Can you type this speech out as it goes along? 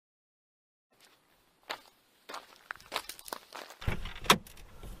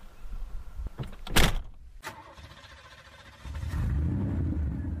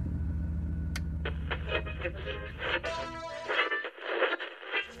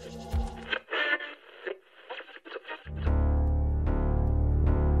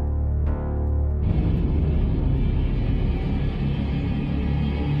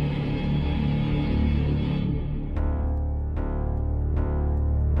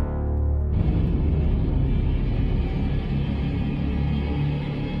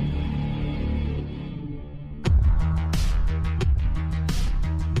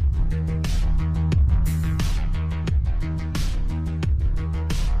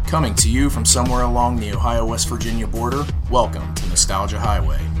Coming to you from somewhere along the Ohio-West Virginia border, welcome to Nostalgia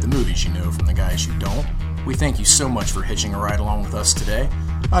Highway, the movies you know from the guys you don't. We thank you so much for hitching a ride along with us today.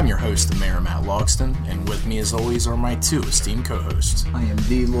 I'm your host, the Mayor Matt Logston, and with me as always are my two esteemed co-hosts. I am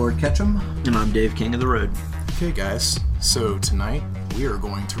the Lord Ketchum. And I'm Dave, King of the Road. Okay guys, so tonight we are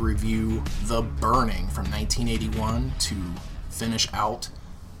going to review The Burning from 1981 to finish out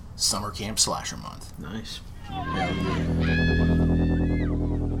Summer Camp Slasher Month. Nice.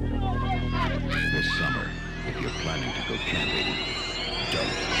 This summer, if you're planning to go camping,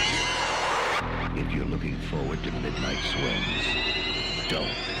 don't. If you're looking forward to midnight swims,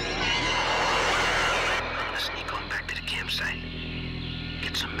 don't. Let's sneak on back to the campsite.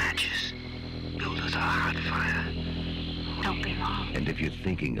 Get some matches. Build us a hot fire. Don't be long. And if you're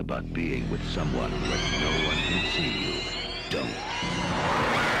thinking about being with someone where no one can see you, don't.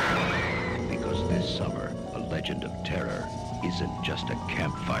 Because this summer, A Legend of Terror isn't just a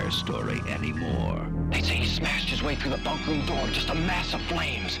campfire story anymore. They say he smashed his way through the bunk room door, just a mass of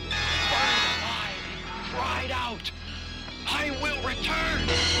flames. Burned alive, cried out, "I will return!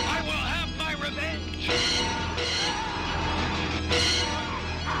 I will have my revenge!"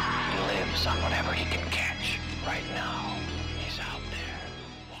 He lives on whatever he can catch. Right now, he's out there,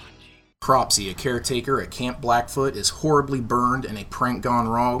 watching. Cropsy, a caretaker at Camp Blackfoot, is horribly burned in a prank gone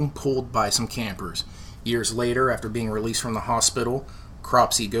wrong pulled by some campers. Years later, after being released from the hospital,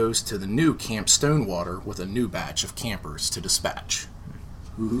 Cropsy goes to the new Camp Stonewater with a new batch of campers to dispatch.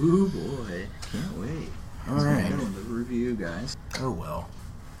 Ooh boy, can't wait. All right. The review, guys. Oh well.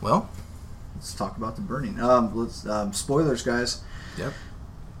 Well, Let's talk about The Burning. Spoilers, guys. yep.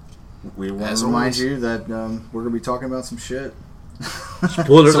 We want As to remind always. you that we're going to be talking about some shit.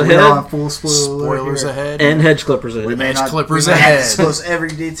 Spoilers So we're ahead. on full spoiler Spoilers here. ahead. And hedge clippers ahead. We may Edge not clippers we may not ahead. disclose every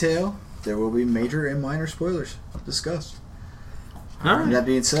detail. There will be major and minor spoilers discussed. All And right. that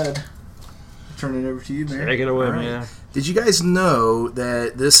being said, I'll turn it over to you, Mary. Take it away, All right. man. Did you guys know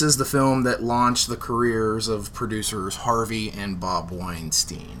that this is the film that launched the careers of producers Harvey and Bob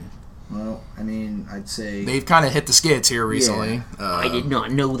Weinstein? Well, I mean, I'd say... They've kind of hit the skids here recently. I did not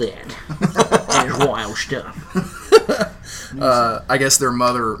know that. That's wild stuff. I guess their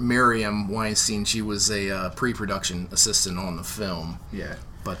mother, Miriam Weinstein, she was a pre-production assistant on the film. Yeah.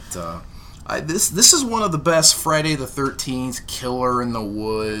 But this is one of the best Friday the 13th, Killer in the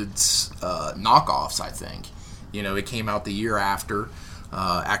Woods knockoffs, I think. You know, it came out the year after.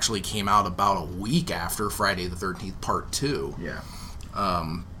 Actually came out about a week after Friday the 13th Part 2. Yeah.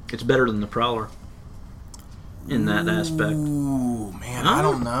 It's better than the Prowler in that aspect. Ooh, man, I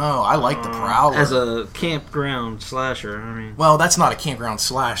don't know. I like the Prowler. As a campground slasher, I mean, Well, that's not a campground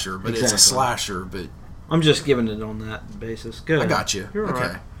slasher, but it's a Exactly. slasher. But I'm just giving it on that basis. Good. I got you. You're all okay.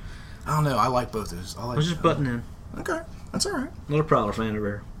 right. I don't know. I like both those. I was just butting in. Okay, that's all right. Not a Prowler fan over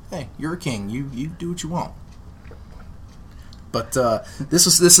here. Hey, you're a king. You do what you want. But this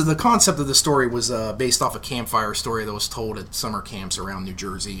is the concept of the story was based off a campfire story that was told at summer camps around New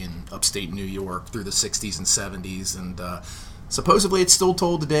Jersey and upstate New York through the 60s and 70s, and supposedly it's still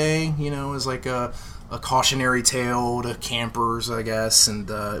told today. You know, as like a cautionary tale to campers, I guess, and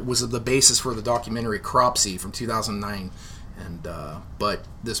it was the basis for the documentary Cropsy from 2009. And but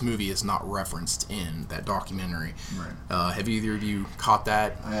this movie is not referenced in that documentary. Right. Have either of you caught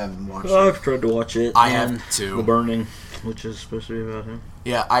that? I haven't watched it. I've tried to watch it. I and have too. The Burning, which is supposed to be about him.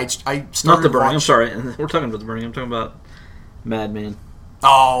 Yeah, I started Not The Burning. I'm watch- sorry. We're talking about The Burning. I'm talking about Madman.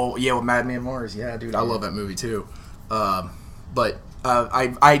 Oh yeah, with Madman Mars. Yeah, dude, I love that movie too. But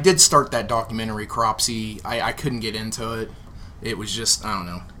I did start that documentary Cropsy. I couldn't get into it. It was just I don't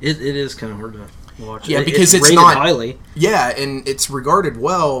know. It is kind of hard to watch. Yeah, because it's rated not- highly. Yeah, and it's regarded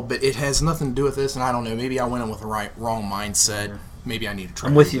well, but it has nothing to do with this. And I don't know. Maybe I went in with the wrong mindset. Maybe I need to try.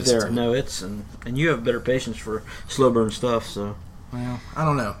 I'm to with you revisit there. it. No, it's and you have better patience for slow burn stuff. So Well, I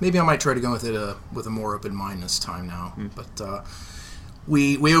don't know. Maybe I might try to go with it with a more open mind this time now. But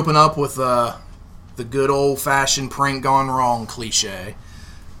we open up with the good old fashioned prank gone wrong cliche,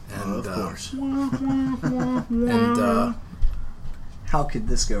 and of course. and How could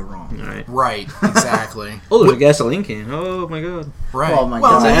this go wrong? all right. right, exactly, Oh, there's a gasoline can. Oh my god! right. Oh my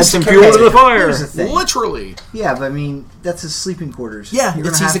well, God. he's Add the some caretaker. fuel to the fire. Here's the thing. Literally, Yeah, but I mean, that's his sleeping quarters. yeah. You're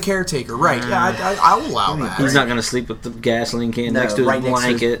He's gonna the have- caretaker, right? Yeah, I'll allow that. He's not going to sleep with the gasoline can No, next to his right next to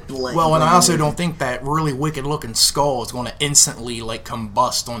his blanket. Well, and I also don't think that really wicked looking skull is going to instantly like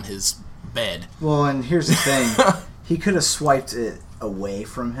combust on his bed. Well, and here's the thing. He could have swiped it away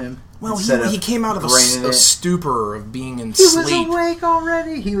from him. Well, instead he of came out of bringing a it. stupor of being in He sleep. was awake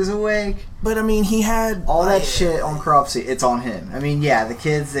already. He was awake. But I mean, he had All that shit on Cropsey, it's on him. I mean, yeah, the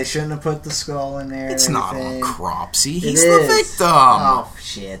kids, they shouldn't have put the skull in there. It's and not on everything. Cropsey. It He's the is. victim. Oh,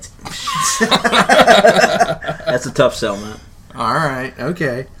 shit. That's a tough sell, man. All right,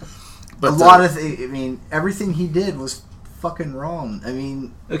 okay. But a lot of, I mean, everything he did was fucking wrong. I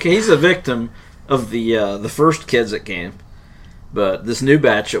mean, Okay, he's a victim of the first kids at camp, but this new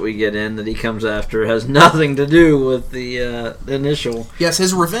batch that we get in that he comes after has nothing to do with the initial. yes,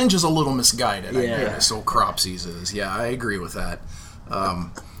 his revenge is a little misguided. I Yeah. guess old Cropsey's is. Yeah, I agree with that.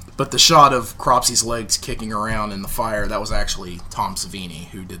 But the shot of Cropsey's legs kicking around in the fire, that was actually Tom Savini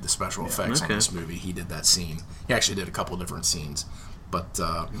who did the special effects okay. on this movie. He did that scene. He actually did a couple different scenes. But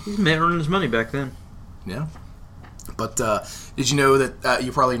He's earning his money back then. yeah. But did you know that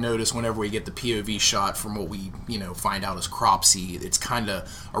you probably noticed whenever we get the POV shot from what we find out as Cropsey, it's kind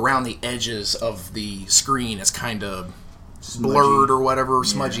of around the edges of the screen. It's kind of blurred or whatever,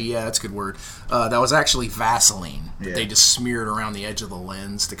 smudgy. Yeah, that's a good word. That was actually Vaseline that they just smeared around the edge of the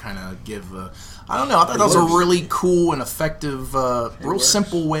lens to kind of give. I don't know. I thought that was a really cool and effective, real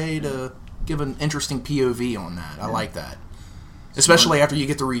simple way to give an interesting POV on that. I like that. Especially after you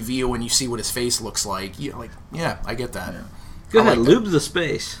get the reveal and you see what his face looks like. Yeah, I get that. Go I ahead, like lube the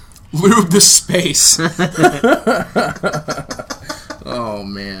space. Lube the space. Oh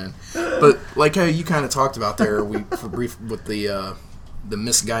man! But like how you kind of talked about there, for brief with the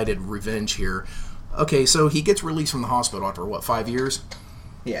misguided revenge here. Okay, so he gets released from the hospital after 5 years,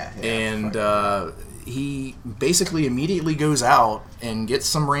 yeah. and he basically immediately goes out and gets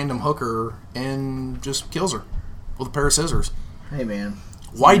some random hooker and just kills her with a pair of scissors. Hey, man.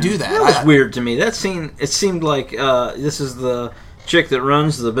 Why do that? That was weird to me. That scene, it seemed like this is the chick that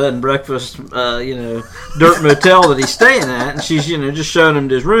runs the bed and breakfast, dirt motel that he's staying at, and she's, just showing him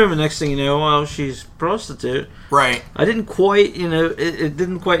to his room, and next thing you know, well, she's a prostitute. Right. I didn't quite, it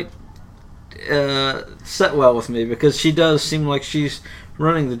didn't quite set well with me, because she does seem like she's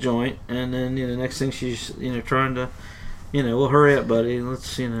running the joint, and then, next thing she's, trying to, well, hurry up, buddy,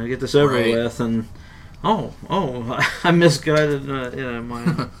 let's, get this over with, and oh, I misguided my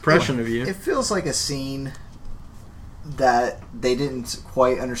impression of you. It feels like a scene that they didn't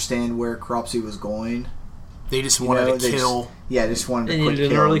quite understand where Cropsey was going. They just wanted to kill. They just wanted They to quick needed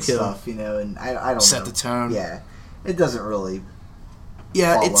an kill early and kill. stuff, and I don't Set know. the tone. Yeah. It doesn't really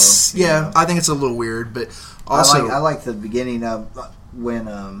Yeah, follow, it's you know. I think it's a little weird, but also I like the beginning of when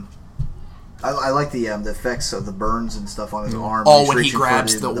I like the effects of the burns and stuff on his arm. oh, He's when he reaching for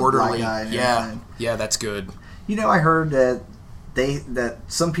grabs the black orderly. guy and Yeah, everything. yeah, that's good. I heard that that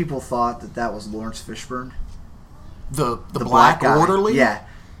some people thought that was Lawrence Fishburne, The black guy. orderly. Yeah,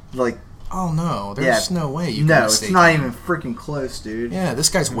 like Oh no, there's no way you. No, can it's mistake not him. even freaking close, dude. Yeah, this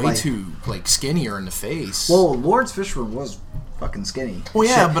guy's way Like- too skinnier in the face. Well, Lawrence Fishburne was fucking skinny. Well,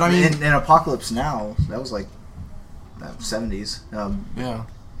 yeah, Shit, but I mean- in Apocalypse Now, that was like 70s. yeah.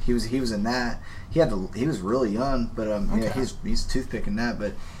 He was in that. He was really young, but yeah, he's toothpicking that.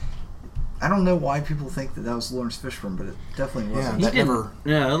 But I don't know why people think that was Lawrence Fishburne, but it definitely wasn't. That never.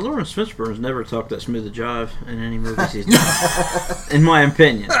 Yeah, Lawrence Fishburne's never talked that smooth a jive in any movies he's done. In my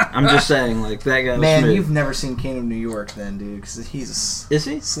opinion, I'm just saying, like that guy was Man, smooth. you've never seen King of New York, then, dude? Because he's Is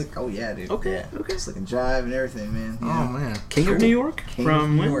he? slick. Oh yeah, dude. Okay, Yeah. okay. Slick and jive and everything, man. Oh Yeah. man. King of New York? King From of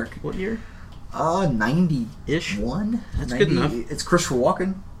New when? York. What year? 91. Ish. That's good enough. It's Christopher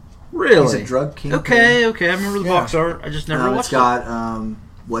Walken. Really? He's a drug king. Okay, I remember the Yeah. box art. I just never It's watched got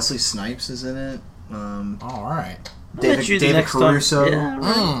Wesley Snipes is in it. All right. I bet you the David next time- Caruso. Yeah,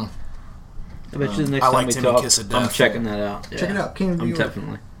 right. Mm. I bet you the next I time liked we him in talk, Kiss of I'm Death. checking that out. Check it out, King of New I'm York.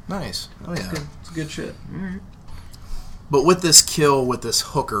 definitely. Nice. Oh yeah. It's good shit. But with this kill with this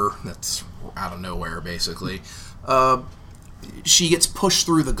hooker that's out of nowhere, basically, she gets pushed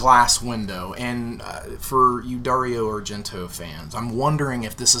through the glass window. And for you Dario Argento fans, I'm wondering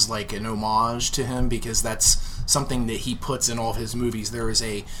if this is like an homage to him, because that's something that he puts in all of his movies. There is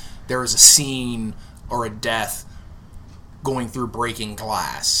a scene or a death going through breaking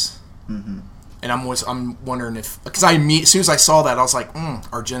glass. Mm-hmm. And I'm wondering if, because as soon as I saw that, I was like,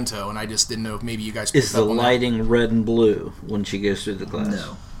 Argento, and I just didn't know if maybe you guys picked Is up the on that. lighting red and blue when she goes through the glass?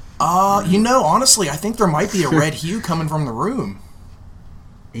 No. Honestly, I think there might be a red hue coming from the room.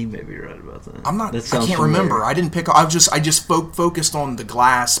 He may be right about that. I'm not. That I sounds can't familiar. remember. I didn't pick. I just focused on the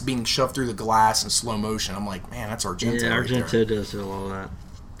glass being shoved through the glass in slow motion. I'm like, man, that's Argento. Yeah, right there. Argento does do all that.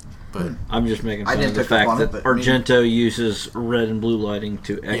 But I'm just making I fun of didn't the pick up fact on it, that but, I mean- Argento uses red and blue lighting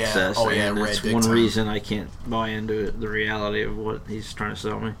to excess, Oh, yeah, and red that's big one time. reason I can't buy into it, the reality of what he's trying to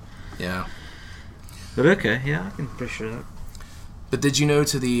sell me. yeah. But okay, yeah, I can picture that. But did you know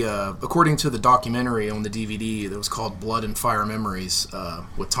according to the documentary on the DVD that was called Blood and Fire Memories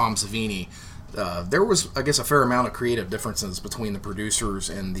with Tom Savini, there was, I guess, a fair amount of creative differences between the producers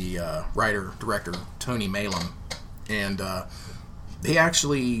and the writer-director, Tony Maylam. And they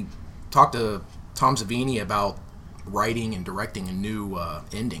actually talked to Tom Savini about writing and directing a new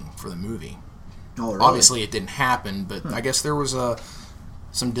ending for the movie. Oh, really? Obviously, it didn't happen, but I guess there was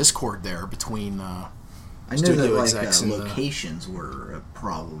some discord there between I know that like locations were a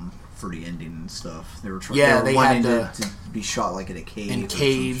problem for the ending and stuff. They were trying. Yeah, they had to be shot like in a cave. In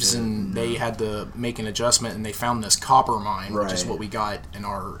caves, and they had to make an adjustment, and they found this copper mine, which is what we got in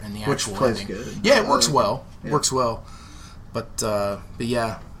the actual plays ending. Good. Yeah, it works well. Yeah. Works well. But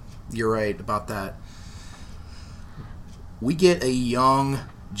yeah, you're right about that. We get a young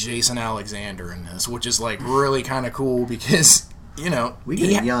Jason Alexander in this, which is like really kind of cool because, you know, we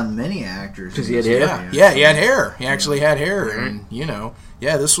get young many actors because he had hair. Yeah, he had hair. He actually had hair, and you know,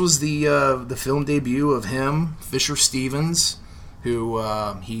 this was the film debut of him, Fisher Stevens, who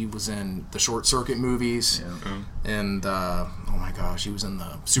he was in the Short Circuit movies, and oh my gosh, he was in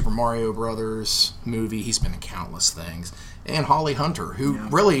the Super Mario Brothers movie. He's been in countless things. And Holly Hunter, who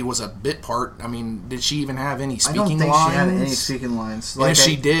really was a bit part. I mean, did she even have any speaking lines? I don't think she had any speaking lines. Like, and if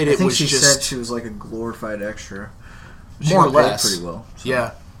she did, I think it was she just... said she was like a glorified extra. She more or less. Pretty well. So,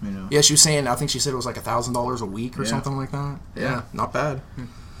 yeah. You know. Yeah, she was saying, I think she said it was like $1,000 a week or something like that. Yeah, not bad.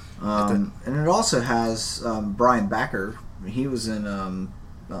 And it also has Brian Backer. He was in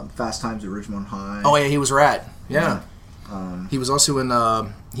Fast Times at Ridgemont High. Oh, yeah, he was Rat. Yeah. He was also in,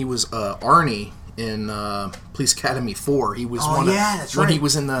 Arnie in Police Academy 4. He was that's when right. he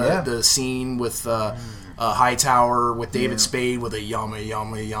was in the scene with Hightower with David Spade with a yama.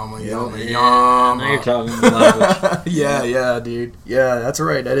 Now you're talking language. yeah, dude. Yeah, that's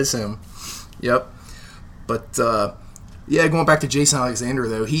right. That is him. Yep. But going back to Jason Alexander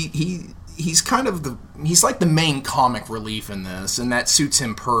though, he's kind of he's like the main comic relief in this, and that suits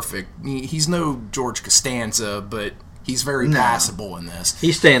him perfect. He's no George Costanza, but he's very passable in this.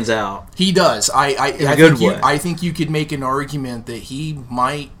 He stands out. He does. I think you could make an argument that he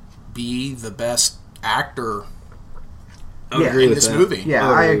might be the best actor in this movie. Yeah,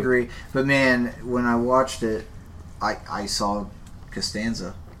 I agree. But man, when I watched it, I saw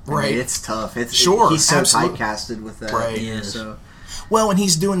Costanza. Right. I mean, it's tough. He's so typecasted with that. Right. You know, so. Well, and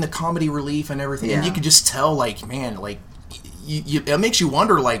he's doing the comedy relief and everything, and you could just tell, like, man, like, it makes you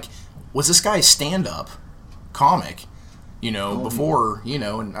wonder, like, was this guy stand-up comic? You know, before, you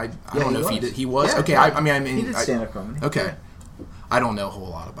know, and I don't know if he did. He was? Yeah, okay, yeah. I mean... He did stand-up comedy. Okay. Yeah. I don't know a whole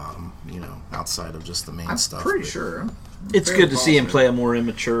lot about him, you know, outside of just the main stuff. I'm pretty sure. It's good to see him play a more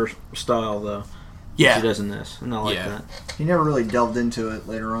immature style, though. Yeah. He does in this, and I like that. He never really delved into it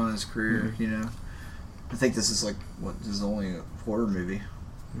later on in his career, you know. I think this is this is only a horror movie,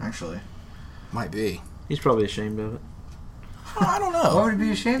 actually. Might be. He's probably ashamed of it. I don't know. Why would he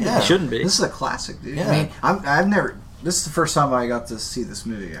be ashamed of it? He shouldn't be. This is a classic, dude. Yeah. I mean, I've never... This is the first time I got to see this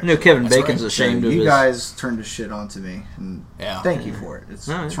movie, actually. You know, Kevin Bacon's ashamed of you his... guys turned this shit on to me, and thank you for it. It's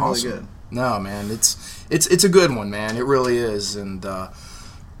really awesome. good. No, man, it's a good one, man. It really is, and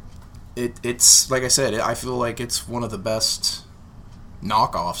it's like I said, I feel like it's one of the best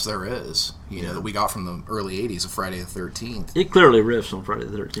knockoffs there is. You know, that we got from the early '80s of Friday the 13th. It clearly riffs on Friday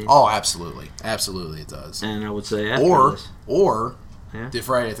the 13th. Oh, absolutely, it does. And I would say after this. Did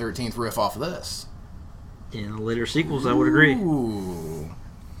Friday the 13th riff off of this? In the later sequels, I would agree. Ooh.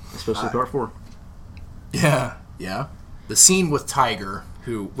 Especially Part 4. Yeah. The scene with Tiger,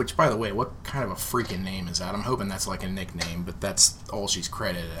 which, by the way, what kind of a freaking name is that? I'm hoping that's like a nickname, but that's all she's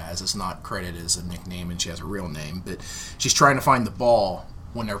credited as. It's not credited as a nickname, and she has a real name. But she's trying to find the ball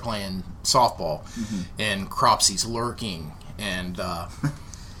when they're playing softball, and Cropsy's lurking, and...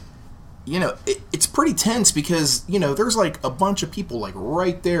 you know, it's pretty tense because, you know, there's like a bunch of people like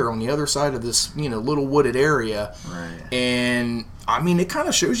right there on the other side of this, you know, little wooded area. Right. And, I mean, it kind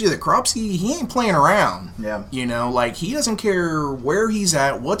of shows you that Cropsy, he ain't playing around. Yeah. You know, like, he doesn't care where he's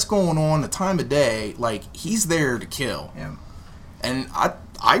at, what's going on, the time of day. Like, he's there to kill. Yeah. And I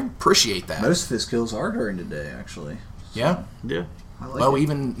appreciate that. Most of his kills are during the day, actually. So, yeah. Yeah.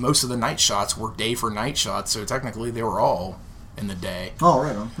 Even most of the night shots were day for night shots, so technically they were all... in the day. Oh,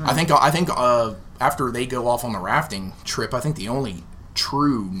 right on. I think after they go off on the rafting trip, I think the only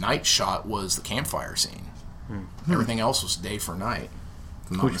true night shot was the campfire scene. Everything else was day for night.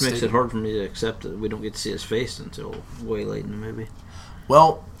 Which makes it hard for me to accept that we don't get to see his face until way late in the movie.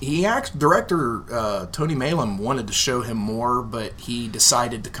 Well, director Tony Maylam wanted to show him more, but he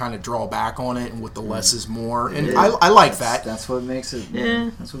decided to kind of draw back on it, and with the less is more. And I like that. That's what makes it.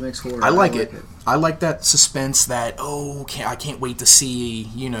 Yeah. That's what makes horror. I like it. I like that suspense. That I can't wait to see.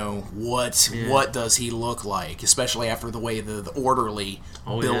 What does he look like? Especially after the way the orderly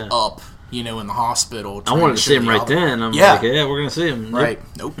built up. In the hospital. I wanted to see him right then. I'm like, yeah, we're gonna see him. Right?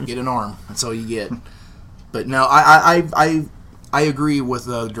 Nope. Get an arm. That's all you get. But no, I agree with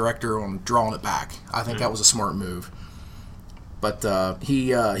the director on drawing it back. I think that was a smart move. But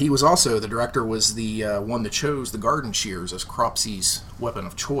he was also, the director was the one that chose the garden shears as Cropsy's weapon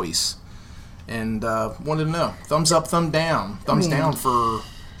of choice. And wanted to know, thumbs up, thumb down. Thumbs down for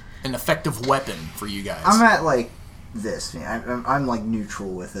an effective weapon for you guys. I'm at like this. I'm like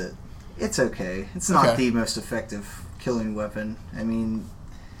neutral with it. It's okay. It's not the most effective killing weapon. I mean,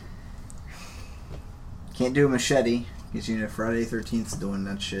 can't do a machete. Because, Friday the 13th's doing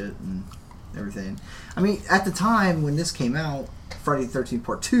that shit and everything. I mean, at the time when this came out, Friday the 13th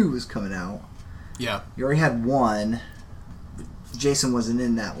Part 2 was coming out. Yeah. You already had one. Jason wasn't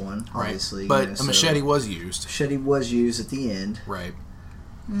in that one, obviously. Right. But a machete was used. Machete was used at the end. Right.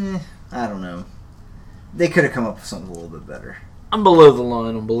 I don't know. They could have come up with something a little bit better. I'm below the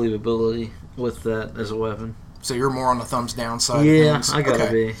line on believability with that as a weapon. So you're more on the thumbs down side of things? I gotta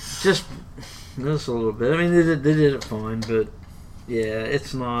be. Just a little bit. I mean, they did it fine, but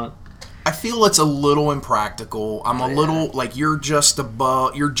it's not. I feel it's a little impractical. I'm a little like you're just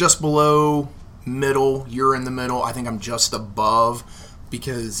below middle. You're in the middle. I think I'm just above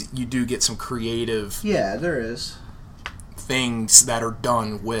because you do get some creative. Yeah, there is things that are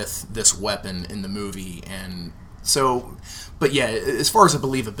done with this weapon in the movie, and so. But yeah, as far as the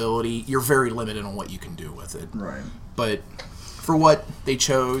believability, you're very limited on what you can do with it. Right. But for what they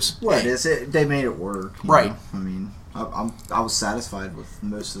chose, they made it work. Right. I mean, I was satisfied with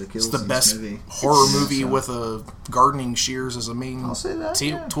most of the kills. It's the in best this movie. horror movie with a gardening shears as a main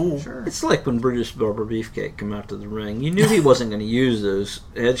tool. Sure. It's like when Brutus Barber Beefcake came out to the ring. You knew he wasn't going to use those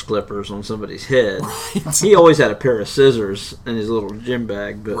edge clippers on somebody's head. Right. He always had a pair of scissors in his little gym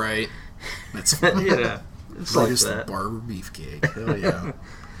bag. But right. That's funny. It's Brutus like that. The Barber Beefcake. Hell yeah.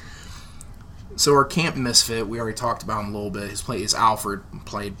 So our camp misfit, we already talked about him a little bit. His play is Alfred,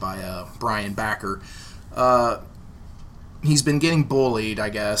 played by Brian Backer. He's been getting bullied, I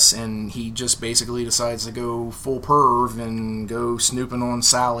guess, and he just basically decides to go full perv and go snooping on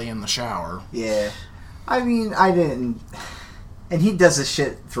Sally in the shower. Yeah. I mean, I didn't... And he does this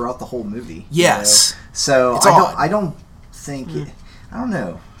shit throughout the whole movie. Yes. So it's I don't think... I don't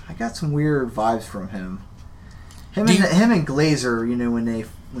know. I got some weird vibes from him. Him and Glazer,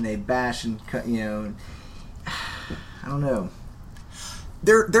 when they bash and cut, I don't know.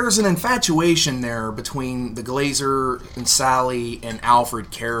 There's an infatuation there between the Glazer and Sally and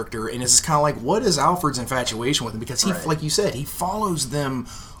Alfred character, and it's kind of like, what is Alfred's infatuation with him? Because he, like you said, he follows them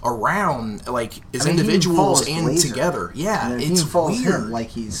around like as individuals and Glazer together. Yeah, it's follows weird. Him like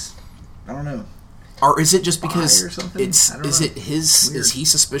he's, I don't know. Or is it just because is it his? Weird. Is he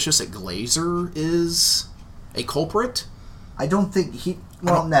suspicious that Glazer is a culprit? I don't think he.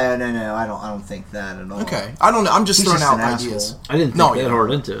 Well, no. I don't think that at all. Okay, I don't know. I'm just throwing out ideas. I didn't think that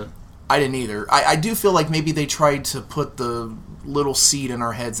hard into it. I didn't either. I do feel like maybe they tried to put the little seed in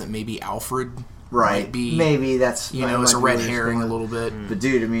our heads that maybe Alfred might be. Maybe that's as a red herring a little bit. But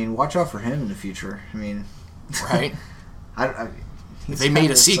dude, I mean, watch out for him in the future. I mean, right? If they made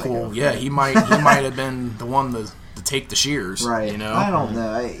a sequel, he might have been the one to take the shears. Right. I don't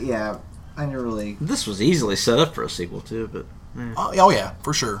know. I didn't really. This was easily set up for a sequel too, but. Oh yeah,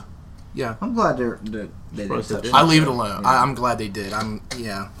 for sure. Yeah, I'm glad they didn't touch it. I leave it alone. I'm glad they did.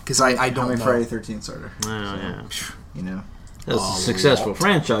 Because I don't know. Friday the 13th starter. Yeah. That's a successful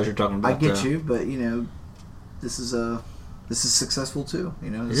franchise you're talking about. I get you, but this is successful too.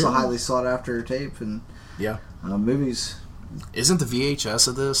 This is a highly sought after tape and movies. Isn't the VHS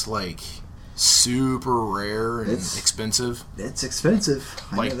of this like super rare and expensive? It's expensive.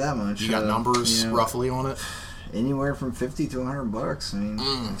 I know that much. You got numbers roughly on it? Anywhere from $50 to $100. I mean,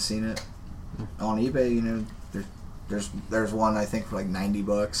 I've seen it on eBay. There's one I think for like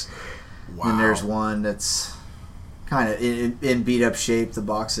 $90. Wow. And there's one that's kind of in beat up shape. The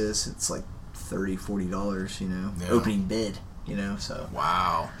box is it's like $30-$40. Opening bid. So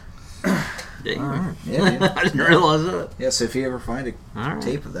wow. Yeah, I didn't realize that. Yeah, so if you ever find a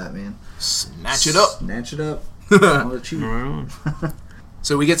tape of that, man, snatch it up. Snatch it up. On the cheap.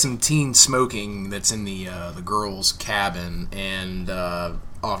 So we get some teen smoking that's in the girls' cabin, and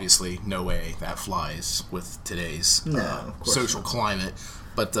obviously, no way that flies with today's social climate.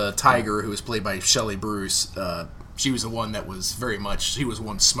 But Tiger, who is played by Shelley Bruce, She was the one that was she was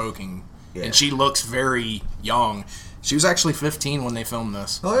one smoking. Yeah. And she looks very young. She was actually 15 when they filmed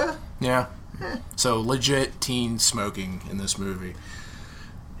this. Oh, yeah? Yeah. So legit teen smoking in this movie.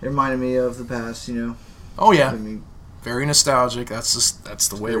 It reminded me of the past, you know. Oh, yeah. I mean, very nostalgic. That's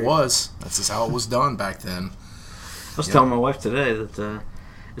the way it was. That's just how it was done back then. I was telling my wife today that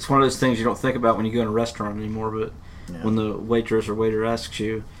it's one of those things you don't think about when you go in a restaurant anymore, but when the waitress or waiter asks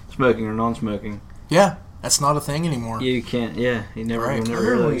you smoking or non-smoking. Yeah, that's not a thing anymore. You can't, you never, Right. you'll I never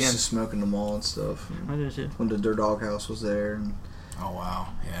hear remember that we used again. to smoke in the mall and stuff. I do too. When their doghouse was there. And Oh, wow.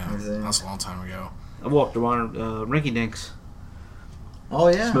 Yeah. Everything. That was a long time ago. I walked around Rinky Dinks oh,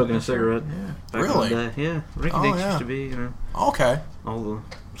 yeah. smoking a cigarette. Yeah. Back Really? in the day. Yeah, Rinky Oh, Dinks yeah. used to be, Okay. all the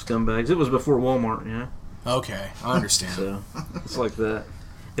scumbags. It was before Walmart, Okay. I understand. so it's like that.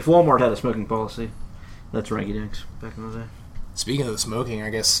 If Walmart had a smoking policy, that's Rinky Dinks back in the day. Speaking of the smoking, I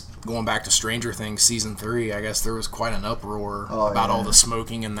guess going back to Stranger Things season 3, I guess there was quite an uproar about all the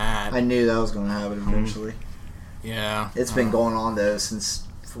smoking and that. I knew that was going to happen eventually. Yeah. It's been going on, though, since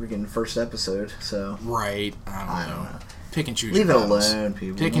freaking first episode, so. Right. I don't know. Pick and choose Leave your it battles. alone,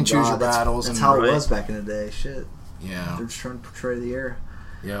 people. Pick Oh and my choose your God, battles. That's and how right. it was back in the day. Shit. Yeah. They're just trying to portray the era.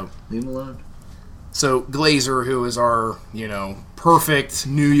 Yep. Leave them alone. So Glazer, who is our, perfect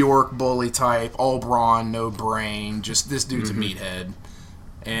New York bully type, all brawn, no brain, just this dude's a meathead.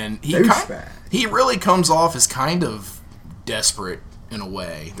 And Douchebag. he really comes off as kind of desperate in a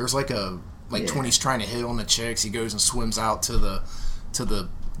way. There's like when he's trying to hit on the chicks, he goes and swims out to the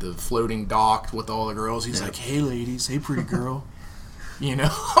floating dock with all the girls. He's like, "Hey ladies, hey pretty girl."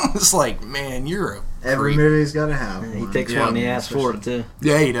 I'm just like, man, you're a Every creep. movie's got to have He one. takes Yeah, one and he asks for it too.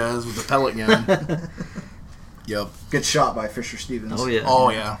 Yeah, he does with the pellet gun. Yep. Good shot by Fisher Stevens. Oh yeah.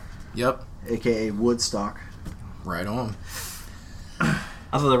 Oh yeah. Yep. A.K.A. Woodstock. Right on. I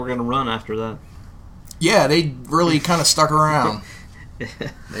thought they were gonna run after that. Yeah, they really kind of stuck around.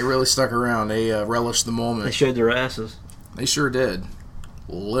 They really stuck around. They relished the They moment. showed their asses. They sure did.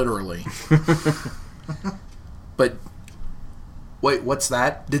 Literally. But, wait, what's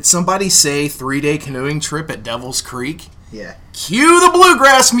that? Did somebody say 3-day canoeing trip at Devil's Creek? Yeah. Cue the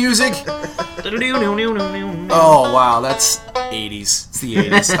bluegrass music! Oh, wow, that's 80s. It's the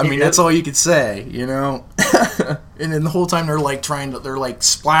 80s. I mean, that's all you could say, And then the whole time they're like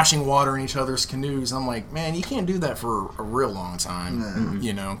splashing water in each other's canoes. I'm like, man, you can't do that for a real long time,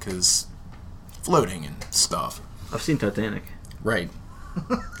 because floating and stuff. I've seen Titanic. Right.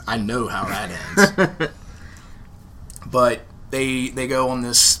 I know how that ends. But they go on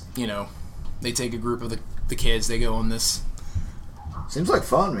this, they take a group of the kids, they go on this. Seems like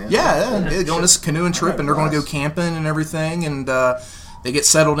fun, man. Yeah, they go on this canoeing trip, and they're going to go Nice. camping and everything, and they get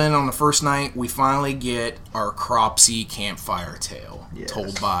settled in on the first night. We finally get our Cropsey campfire tale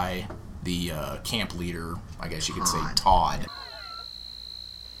told by the camp leader, I guess you could say, Todd.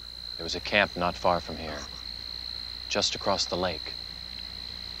 There was a camp not far from here, just across the lake.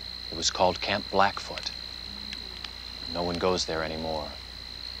 It was called Camp Blackfoot. No one goes there anymore.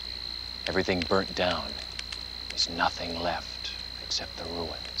 Everything burnt down. There's nothing left except the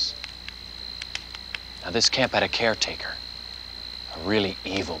ruins. Now, this camp had a caretaker, a really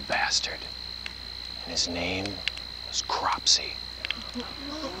evil bastard, and his name was Cropsey.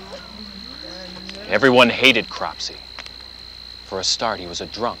 Everyone hated Cropsey. For a start, he was a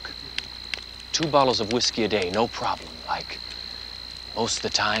drunk. 2 bottles of whiskey a day, no problem. Like, most of the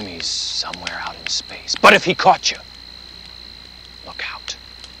time, he's somewhere out in space. But if he caught you, look out.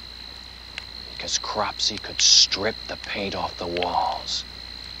 Because Cropsey could strip the paint off the walls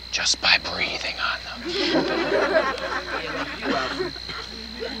just by breathing on them.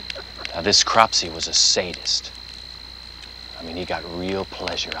 Now, this Cropsey was a sadist. I mean, he got real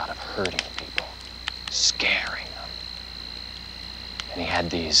pleasure out of hurting people, scaring them. And he had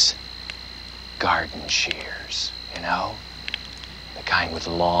these garden shears, the kind with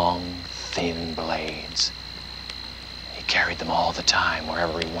long, thin blades. He carried them all the time,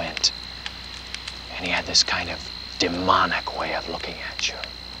 wherever he went. And he had this kind of demonic way of looking at you.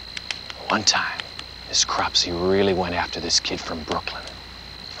 One time, this Cropsey really went after this kid from Brooklyn.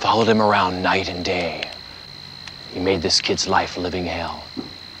 Followed him around night and day. He made this kid's life living hell.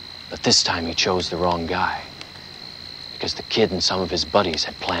 But this time he chose the wrong guy. Because the kid and some of his buddies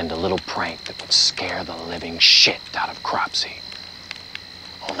had planned a little prank that would scare the living shit out of Cropsey.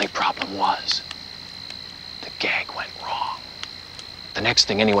 Only problem was, the gag went wrong. The next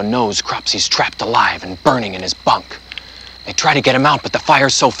thing anyone knows, Cropsey's trapped alive and burning in his bunk. They try to get him out, but the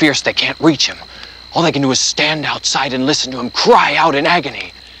fire's so fierce they can't reach him. All they can do is stand outside and listen to him cry out in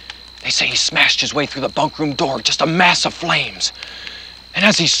agony. They say he smashed his way through the bunk room door, just a mass of flames. And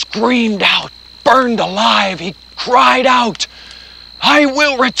as he screamed out, burned alive, he cried out, "I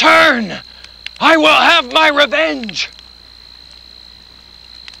will return! I will have my revenge!"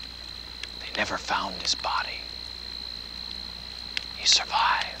 They never found his body. He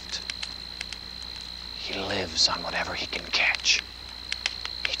survived. He lives on whatever he can catch.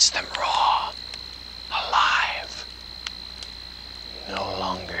 Eats them raw, alive, no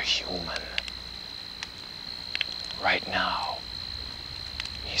longer human. Right now,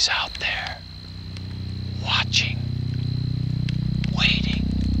 he's out there, watching, waiting.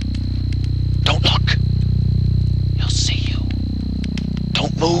 Don't look. He'll see you.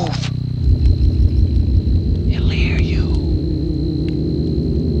 Don't move. He'll hear you.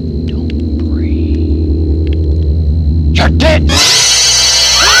 Don't breathe. You're dead!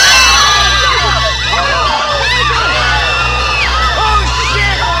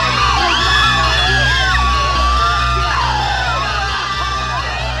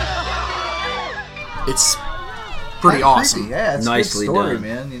 It's pretty awesome. Creepy. Yeah, it's Nicely a good story, done.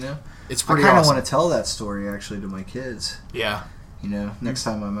 man. You know, It's I pretty kind of awesome. want to tell that story actually to my kids. Yeah, You know, next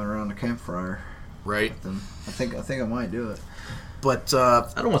time I'm around a campfire, right. then I think I might do it. But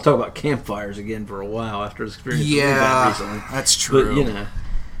I don't want to talk about campfires again for a while after this experience we've had yeah, recently. that's true. But, you know,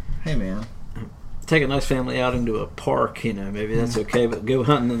 Hey, man. take a nice family out into a park, you know, maybe that's okay, but go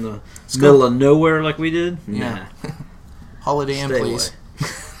hunting in the middle of nowhere like we did? Yeah. Nah. Holiday Inn, Stay please. away.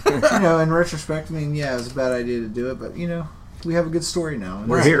 You know, in retrospect, I mean, yeah, it was a bad idea to do it, but you know, we have a good story now. And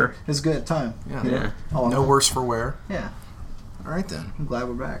We're it's- here. It's a good time. Yeah. You know? Yeah. Oh, No worse for wear. Yeah, All right then. I'm glad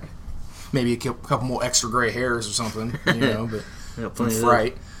we're back. Maybe a couple more extra gray hairs or something, you know, but Yeah, from plenty of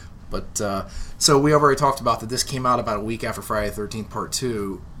Fright. But so we already talked about that. This came out about a week after Friday the 13th Part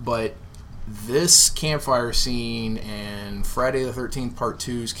 2, but this campfire scene and Friday the 13th Part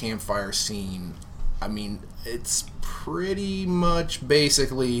 2's campfire scene, I mean, it's pretty much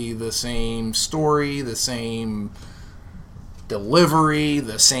basically the same story, the same delivery,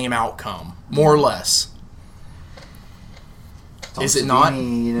 the same outcome, more or less. Is it not?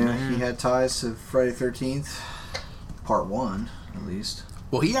 Savini, you know, he had ties to Friday 13th, Part 1, at least.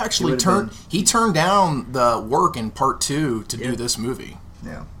 Well, he actually would've turned down the work in Part 2 to do this movie.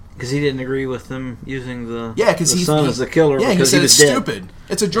 Yeah. Because he didn't agree with them using the, Because the he's son as the killer Yeah, he because said he was it's dead. stupid.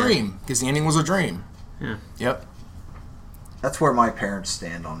 It's a dream because the ending was a dream. Yeah. Yep. That's where my parents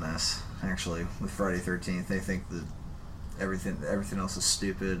stand on this, actually, with Friday 13th. They think that everything else is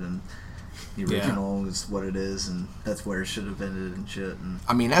stupid and the Yeah. original is what it is, and that's where it should have ended and shit. And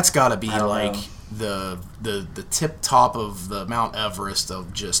I mean, that's got to be I don't like know. the tip top of the Mount Everest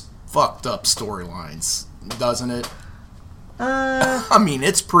of just fucked up storylines, doesn't it? I mean,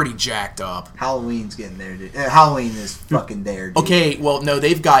 it's pretty jacked up. Halloween's getting there, dude. Halloween is fucking there, dude. Okay, well, no,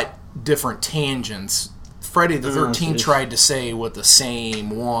 they've got different tangents. Friday the 13th geez. tried to say what the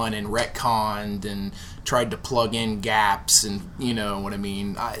same one and retconned and tried to plug in gaps and you know what I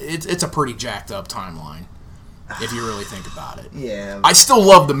mean. It's a pretty jacked up timeline if you really think about it. Yeah. I still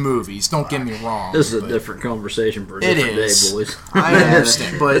love the movies. Don't get me wrong. This is a but different conversation for a It different is. day, boys. I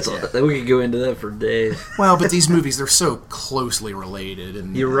understand, but We could go into that for days. well, but these movies they're so closely related,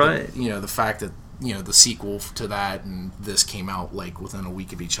 and You're right. You know the fact that the sequel to that and this came out like within a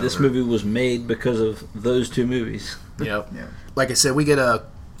week of each other. This movie was made because of those two movies. Yep. Yeah. Like I said, we get a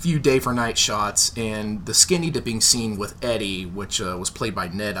few day for night shots, and the skinny dipping scene with Eddie, which was played by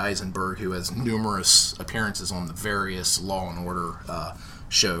Ned Eisenberg, who has numerous appearances on the various Law and Order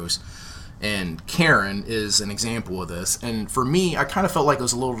shows. And Karen is an example of this. And for me, I kind of felt like it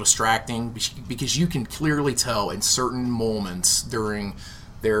was a little distracting because you can clearly tell in certain moments during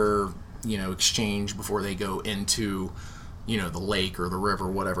their exchange before they go into the lake or the river,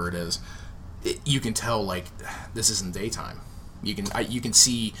 whatever it is. You can tell like this isn't daytime. You can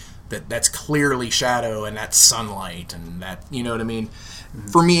see that's clearly shadow and that's sunlight and that you know what I mean. Mm-hmm.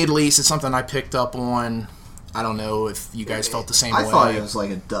 For me at least, it's something I picked up on. I don't know if you guys felt the same way. I thought it was like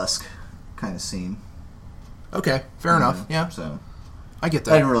a dusk kind of scene. Okay, fair enough. Yeah, So I get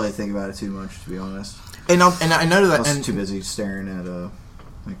I that. didn't really think about it too much, to be honest. And I know I that. was And too busy staring at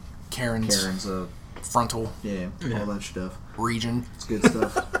Karen's Karen's frontal all that stuff. region. It's good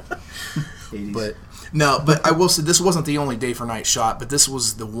stuff. 80s. But I will say this wasn't the only day for night shot, but this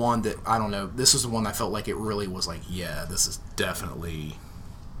was the one that I don't know. This was the one I felt like it really was like, yeah, this is definitely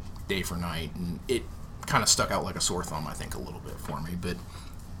day for night, and it kind of stuck out like a sore thumb, I think, a little bit for me. But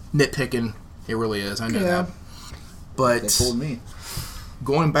nitpicking, it really is. I know Yeah. that. But They told me.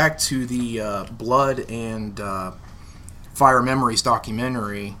 going back to the Blood and Fire Memories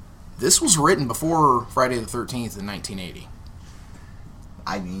documentary, this was written before Friday the 13th in 1980.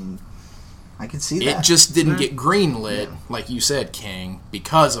 I mean, I can see that. It just didn't get greenlit, like you said, King,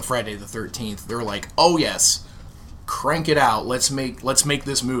 because of Friday the 13th. They're like, oh yes, crank it out. Let's make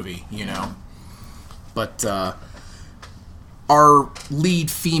this movie, you know. But our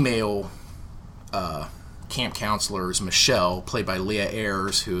lead female camp counselor is Michelle, played by Leah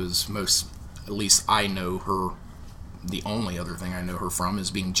Ayres, who is at least I know her. The only other thing I know her from is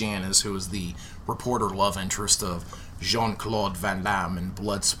being Janice, who is the reporter love interest of Jean-Claude Van Damme in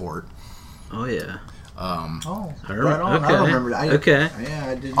Bloodsport. Oh yeah. Oh, I right on. okay. I remember that. Okay. Yeah,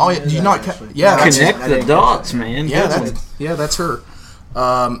 I didn't. Oh, know yeah, do you that, not? actually. Yeah, No, I Connect didn't the catch dots, that. man. Yeah, Good that's her.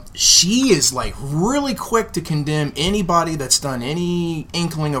 She is like really quick to condemn anybody that's done any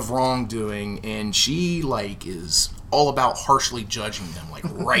inkling of wrongdoing, and she like is all about harshly judging them. Like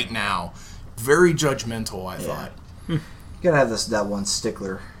right now, very judgmental. I thought You gotta have that one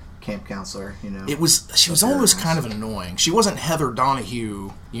stickler camp counselor, you know. she was almost kind of annoying. She wasn't Heather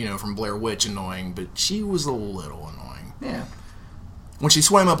Donahue, you know, from Blair Witch annoying, but she was a little annoying. Yeah. When she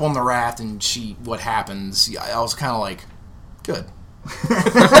swam up on the raft and what happens, I was kind of like, good.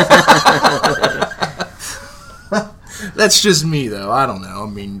 That's just me, though. I don't know. I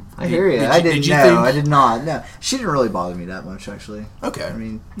mean, I hear you. I didn't know. I did not. No, she didn't really bother me that much, actually. Okay. I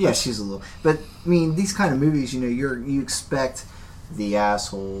mean, yeah, she's a little. But I mean, these kind of movies, you know, you expect the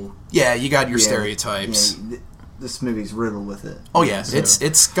asshole. Yeah, you got your Yeah, stereotypes. you know, this movie's riddled with it. Oh yeah, So-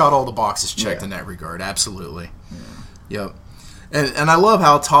 it's got all the boxes checked Yeah. in that regard. Absolutely. Yep. And I love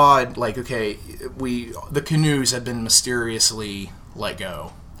how Todd, like, okay, the canoes have been mysteriously let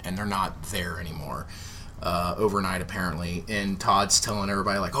go, and they're not there anymore. Overnight, apparently, and Todd's telling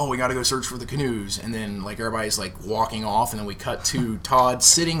everybody like, "Oh, we got to go search for the canoes," and then like everybody's like walking off, and then we cut to Todd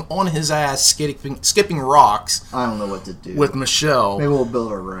sitting on his ass, skipping rocks I don't know what to do with Michelle. Maybe we'll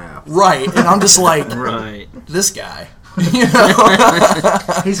build a raft. Right, and I'm just like, Right. this guy, you know?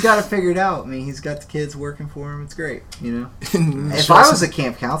 He's got it figured out. I mean, he's got the kids working for him. It's great, you know. And If I was a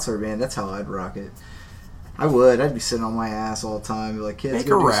camp counselor, man, that's how I'd rock it. I would. I'd be sitting on my ass all the time. Be like, kids, Make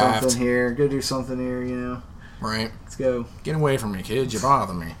go a do raft. something here. Go do something here, you know. right, Let's go. get away from me, kids, you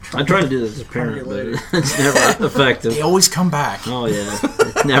bother me. I try to do this as a parent, get but later. it's never effective. They always come back. Oh yeah,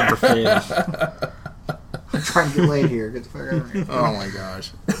 it never fails. I'm trying to get laid here. Get the fuck out of here. Oh my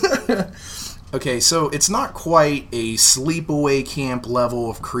gosh. Okay, so it's not quite a sleepaway camp level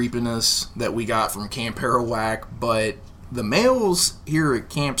of creepiness that we got from Camp Arawak, but the males here at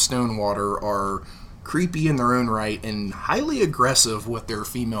Camp Stonewater are creepy in their own right and highly aggressive with their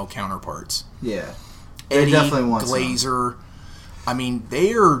female counterparts. Yeah. They Eddie, definitely want some. Glazer, I mean,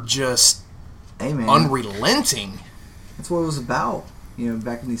 they are just Hey, man. unrelenting. That's what it was about. You know,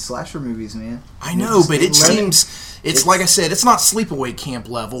 back in these slasher movies, man. I know, but it let me- seems it's like I said, it's not sleepaway camp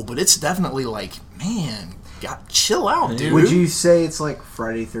level, but it's definitely like, man, chill out, dude. Would you say it's like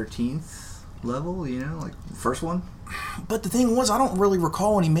Friday 13th level, you know? Like the first one? But the thing was, I don't really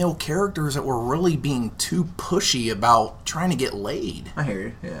recall any male characters that were really being too pushy about trying to get laid. I hear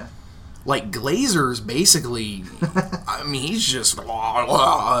you, yeah. Like Glazer's basically, I mean, he's just, you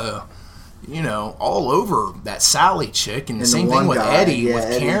know, all over that Sally chick, and the And same one thing with guy, Eddie, yeah, with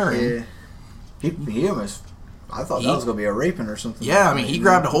Eddie, Karen. yeah. He almost... I thought that was going to be a raping or something. Yeah, I like mean, that, he you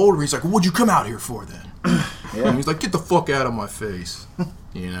grabbed know? a hold of her. He's like, "What'd you come out here for, then?" And Yeah. he's like, "Get the fuck out of my face,"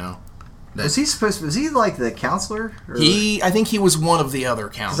 you know. Was he like the counselor? Or, I think he was one of the other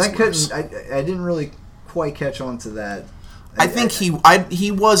Because counselors. I didn't really quite catch on to that. I think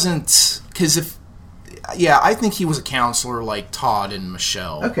he wasn't, because I think he was a counselor like Todd and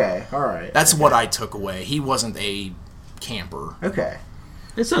Michelle. Okay, alright. That's what I took away. He wasn't a camper. Okay.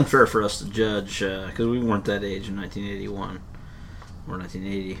 It's unfair for us to judge because we weren't that age in 1981 or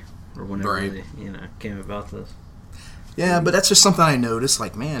 1980 or whenever Right. they came about this. Yeah, but that's just something I noticed.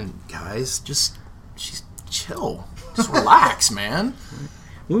 Like, man, guys, just chill. Just relax, man.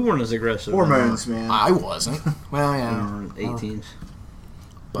 We weren't as aggressive. Hormones, man. I wasn't. Well, yeah. in our 18s.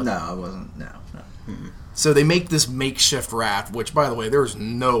 But- No, I wasn't. No. So they make this makeshift raft, which, by the way, there's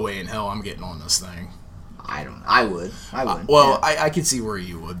no way in hell I'm getting on this thing. I don't know. I would. Well, yeah. I could see where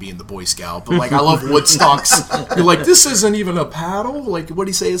you would, being the Boy Scout, but like I love Woodstock's. You're like, this isn't even a paddle. Like, what do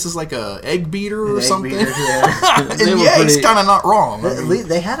you say? This is like a egg beater or Egg something. beater, yeah. And They were he's pretty- kind of not wrong. I mean,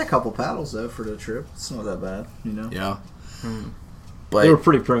 They had a couple paddles though for the trip. It's not that bad, you know. yeah, They but were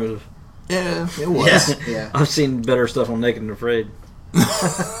pretty primitive. yeah, it was. Yeah. I've seen better stuff on Naked and Afraid.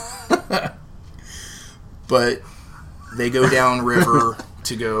 But they go down river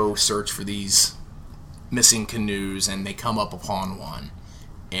to go search for these missing canoes, and they come up upon one.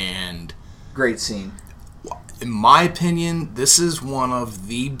 And Great scene. in my opinion, this is one of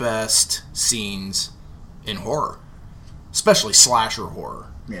the best scenes in horror, especially slasher horror.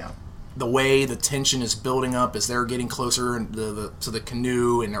 Yeah. the way the tension is building up as they're getting closer to the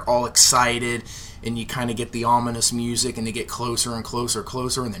canoe, and they're all excited, and you kind of get the ominous music, and they get closer and closer,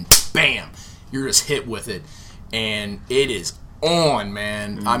 and then bam, you're just hit with it, and it is on,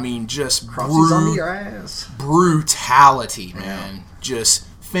 man. I mean, just Cropsy's on your ass. Brutality, man. Just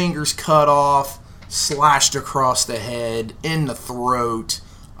fingers cut off, slashed across the head, in the throat.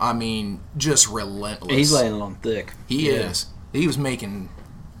 I mean, just relentless. He's laying it on thick. He is. He was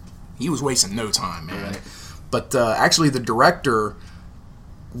wasting no time, man. Right. But actually, the director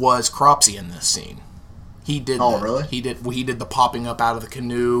was Cropsy in this scene. He did. Oh, really? He did the popping up out of the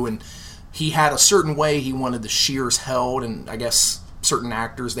canoe, and he had a certain way he wanted the shears held, and I guess certain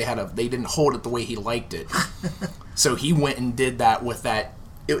actors they didn't hold it the way he liked it. So he went and did that with that.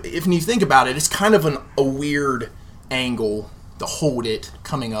 If you think about it, it's kind of a weird angle to hold it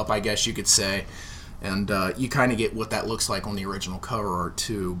coming up, I guess you could say. And you kind of get what that looks like on the original cover art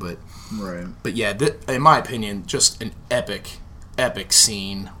too, but yeah, in my opinion, just an epic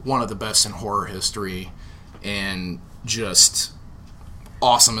scene, one of the best in horror history, and just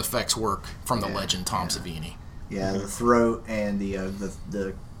awesome effects work from the legend Tom Savini. Yeah, the throat and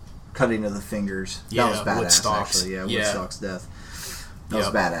the cutting of the fingers. That was badass, Woodstock's. actually. Yeah, Woodstock's death. That was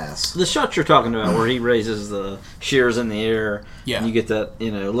badass. The shot you're talking about, where he raises the shears in the air, and you get that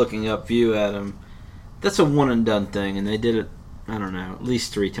looking up view at him. That's a one and done thing, and they did it, I don't know, at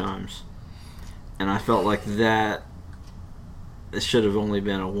least 3 times. And I felt like it should have only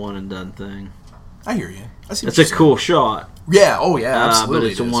been a one and done thing. I hear you. It's a cool shot. Yeah, oh yeah, absolutely.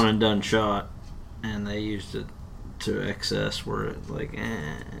 But it's a one and done shot, and they used it to excess where it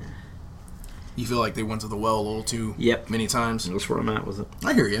You feel like they went to the well a little too many times? That's where I'm at with it.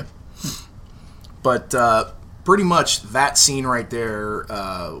 I hear you. But pretty much that scene right there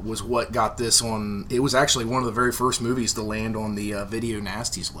was what got this on. It was actually one of the very first movies to land on the Video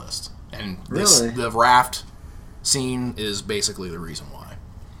Nasties list. And the raft scene is basically the reason why.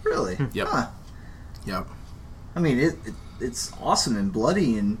 Really? Yep. Huh. Yep. I mean, it's awesome and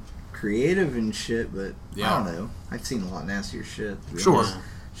bloody and creative and shit, but I don't know. I've seen a lot nastier shit. Sure.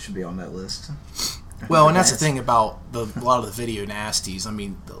 Should be on that list. Well, and that's the thing about a lot of the Video Nasties. I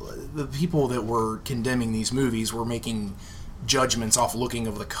mean, the people that were condemning these movies were making judgments off looking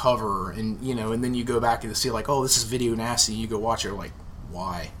of the cover, and and then you go back and see like, oh, this is Video Nasty. You go watch it, like,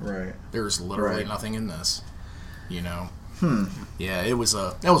 why? Right. There's literally nothing in this. Yeah, that was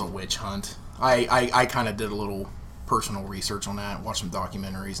a witch hunt. I kind of did a little personal research on that, watched some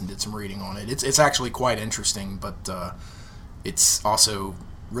documentaries, and did some reading on it. It's actually quite interesting, but it's also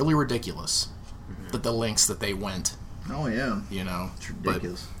really ridiculous. The lengths that they went. Oh yeah. It's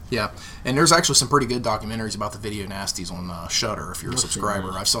ridiculous. But, yeah, and there's actually some pretty good documentaries about the Video Nasties on Shudder. If you're a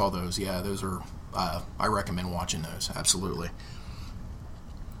subscriber, I saw those. Yeah, those are. I recommend watching those. Absolutely.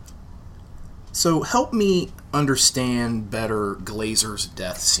 So help me understand better Glazer's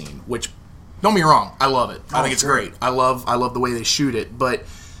death scene. Which, don't get me wrong, I love it. I think it's great. I love the way they shoot it. But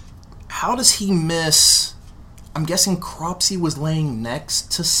how does he miss? I'm guessing Cropsy was laying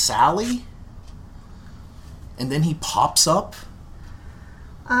next to Sally, and then he pops up.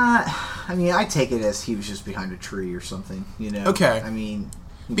 I mean, I take it as he was just behind a tree or something. Okay. I mean,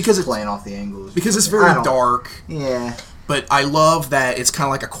 because it's playing off the angles. Because it's very dark. Yeah. But I love that it's kind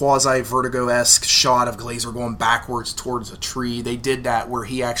of like a quasi-Vertigo-esque shot of Glazer going backwards towards a tree. They did that where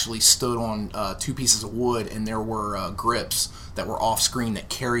he actually stood on 2 pieces of wood, and there were grips that were off-screen that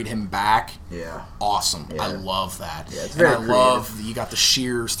carried him back. Yeah. Awesome. Yeah. I love that. Yeah, it's very creative. Love that you got the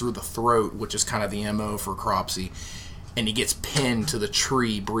shears through the throat, which is kind of the MO for Cropsy. And he gets pinned to the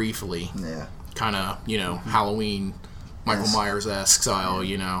tree briefly. Yeah. Kind of, Halloween, Michael Myers-esque style,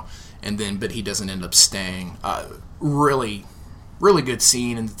 And then, but he doesn't end up staying. Really, really good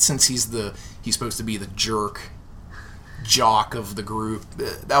scene, and since he's supposed to be the jock of the group,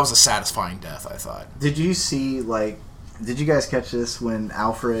 that was a satisfying death, I thought. Did you see, did you guys catch this when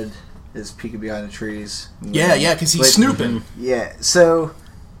Alfred is peeking behind the trees? Yeah, because he's snooping. Yeah, so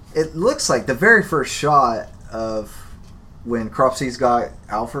it looks like the very first shot of when Cropsy's got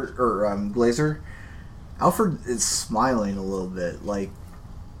Alfred, or Glazer, Alfred is smiling a little bit,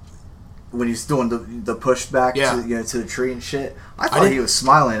 when he's doing the pushback to the tree and shit. I thought he was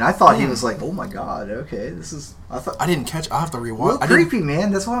smiling. I thought he was like, oh my god, okay, this is... I didn't catch... I'll have to rewatch. Creepy,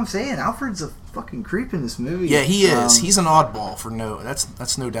 man. That's what I'm saying. Alfred's a fucking creep in this movie. Yeah, he is. He's an oddball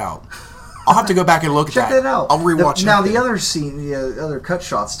that's no doubt. I'll have to go back and look at that. Check that out. I'll rewatch it. Now, the other scene, the other cut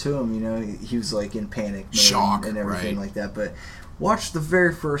shots to him, he was like in panic mode shock and everything like that. But watch the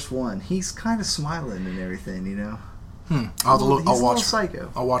very first one. He's kind of smiling and everything, I'll watch. Psycho.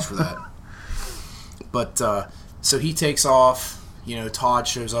 I'll watch for that. But so he takes off. Todd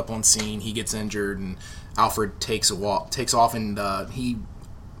shows up on scene. He gets injured, and Alfred takes off, and he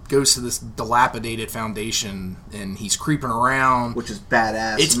goes to this dilapidated foundation, and he's creeping around, which is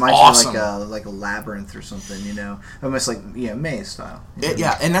badass. It's reminds awesome. You like a labyrinth or something, almost like Maze style.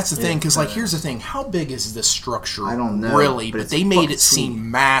 Yeah, and that's the thing, because here's the thing: how big is this structure? I don't know, really, but they made it sweet. seem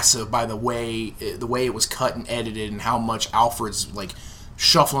massive by the way it was cut and edited, and how much Alfred's like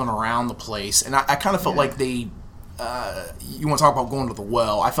shuffling around the place. And I kind of felt like they. You want to talk about going to the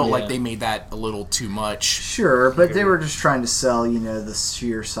well? I felt like they made that a little too much. Sure, but they were just trying to sell, the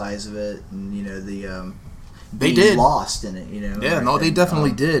sheer size of it, and they did lost in it, Yeah, no, they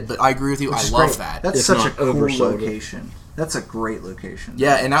definitely did. But I agree with you. I love that. That's such a cool location. That's a great location.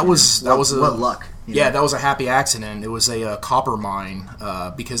 Yeah, and that was what luck. Yeah, that was a happy accident. It was a copper mine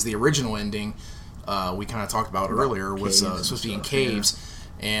because the original ending we kind of talked about earlier was supposed to be in caves. Yeah.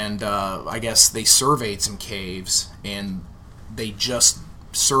 And I guess they surveyed some caves, and they just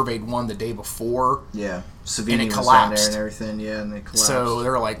surveyed one the day before. Yeah, and it collapsed and everything. Yeah, and they collapsed. So they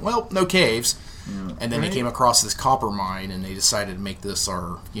were like, "Well, no caves." Yeah. And then they came across this copper mine, and they decided to make this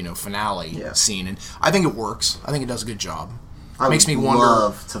our finale scene. And I think it works. I think it does a good job. It makes me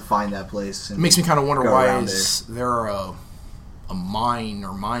love to find that place. It makes me kind of wonder why is there a mine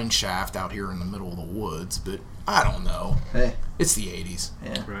or mine shaft out here in the middle of the woods, but I don't know. Hey. It's the 80s.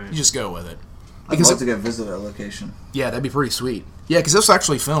 Yeah. Right. You just go with it. I'd love to go visit that location. Yeah, that'd be pretty sweet. Yeah, because this was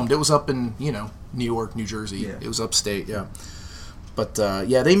actually filmed. It was up in, New York, New Jersey. Yeah. It was upstate, yeah. But,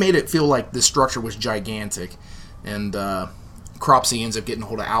 they made it feel like this structure was gigantic. And Cropsey ends up getting a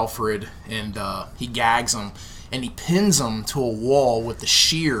hold of Alfred, and he gags him. And he pins him to a wall with the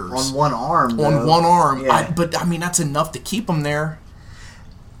shears. On one arm, though. On one arm. Yeah. But that's enough to keep him there.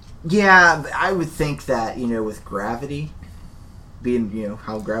 Yeah, I would think that, with gravity, being,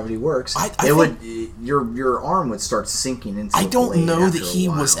 how gravity works, your arm would start sinking into I the don't blade know after that a he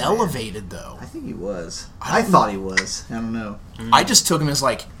while, was man. elevated, though. I think he was. I thought he was. I don't know. I just took him as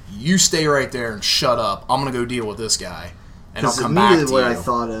like, you stay right there and shut up. I'm going to go deal with this guy. And I'll come back to you. What I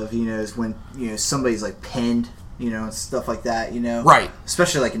thought of, is when, somebody's like pinned, and stuff like that, Right.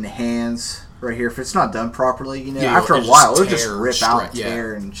 Especially like in the hands right here. If it's not done properly, after a while, it'll just rip out,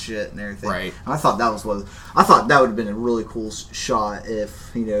 tear and shit and everything. Right. And I thought that would have been a really cool shot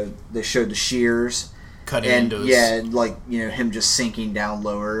if, they showed the shears. Cutting into him just sinking down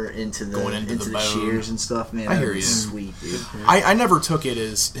lower into the shears and stuff. Man, I hear you. Sweet, dude. I never took it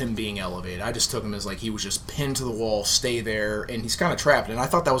as him being elevated. I just took him as like he was just pinned to the wall, stay there, and he's kind of trapped. And I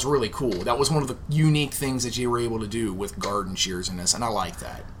thought that was really cool. That was one of the unique things that you were able to do with garden shears in this, and I like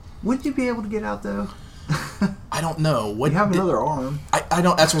that. Wouldn't you be able to get out though? I don't know. What you have another arm? I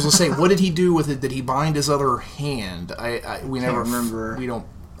don't. That's what I was gonna say. What did he do with it? Did he bind his other hand? We never remember. We don't.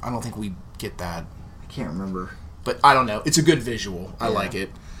 I don't think we get that. Can't remember, but I don't know. It's a good visual. I like it.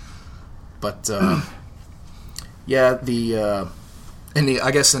 But I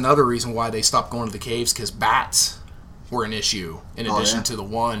guess another reason why they stopped going to the caves because bats were an issue in addition to the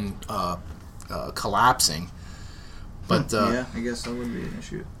one collapsing. But I guess that would be an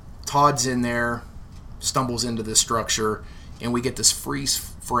issue. Todd's in there, stumbles into this structure, and we get this freeze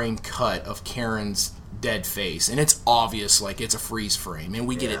frame cut of Karen's dead face, and it's obvious like it's a freeze frame, and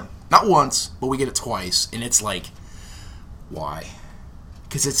we get it not once, but we get it twice, and it's like, why?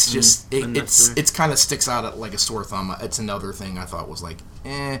 Because it's just it's kind of sticks out at like a sore thumb. It's another thing I thought was like,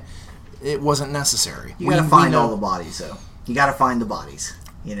 it wasn't necessary. You gotta find all the bodies, though. You gotta find the bodies.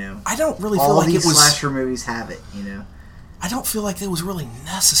 I don't really feel all like these it was slasher movies have it. I don't feel like it was really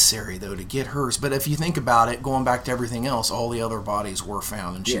necessary, though, to get hers. But if you think about it, going back to everything else, all the other bodies were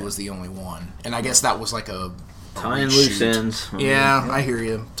found, and she was the only one. And I guess that was like a tying loose ends. Yeah, I hear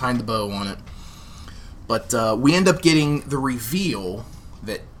you. Tying the bow on it. But we end up getting the reveal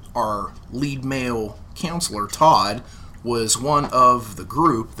that our lead male counselor, Todd, was one of the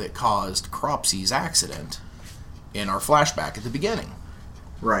group that caused Cropsey's accident in our flashback at the beginning.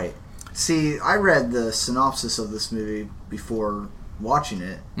 Right. See, I read the synopsis of this movie before watching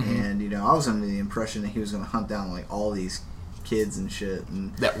it, and I was under the impression that he was going to hunt down like all these kids and shit,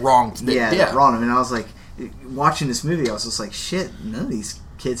 and that wronged him. And I was like, watching this movie, I was just like, shit, none of these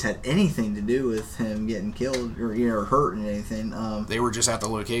kids had anything to do with him getting killed or hurt and anything. They were just at the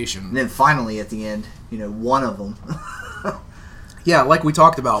location. And then finally, at the end, one of them. Yeah, like we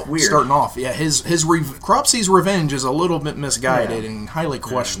talked about starting off. Yeah, his Cropsey's revenge is a little bit misguided and highly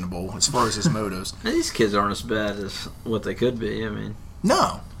questionable as far as his motives. These kids aren't as bad as what they could be. I mean,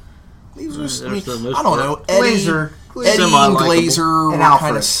 no. These were, I don't know. Eddie and Glazer were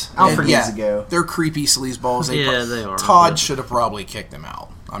kind of... Alfred needs to go. They're creepy sleazeballs. They are. Todd should have probably kicked them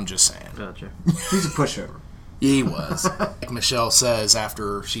out. I'm just saying. Gotcha. He's a pushover. He was. Like Michelle says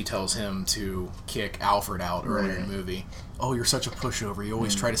after she tells him to kick Alfred out earlier in the movie. Oh, you're such a pushover. You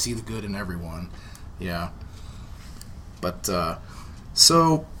always try to see the good in everyone. Yeah. But,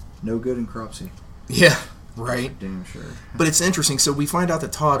 so... No good in Cropsey. Yeah, right? Damn sure. But it's interesting. So we find out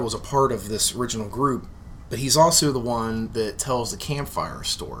that Todd was a part of this original group, but he's also the one that tells the campfire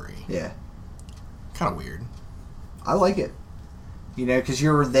story. Yeah. Kind of weird. I like it. You know, because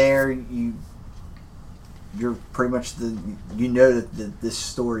you're there, you're pretty much you know that this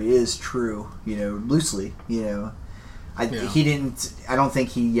story is true, you know, loosely, you know. I don't think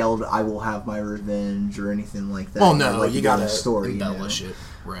he yelled, "I will have my revenge" or anything like that. Well, no, like you gotta story, embellish you know? it.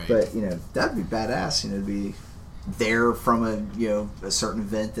 Right. But, you know, that'd be badass, you know, to be there from a certain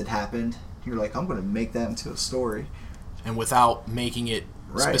event that happened. You're like, I'm going to make that into a story. And without making it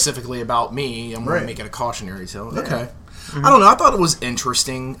specifically about me, I'm going to make it a cautionary tale. Yeah. Okay. I don't know. I thought it was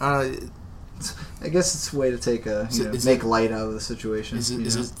interesting. I guess it's a way to take make light out of the situation. Is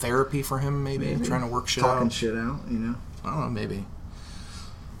it therapy for him, maybe? Trying to work shit out? Talking shit out, you know? I don't know, maybe.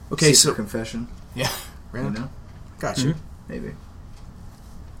 Okay, Secret confession. Yeah. Really? You know? Gotcha. Mm-hmm. Maybe.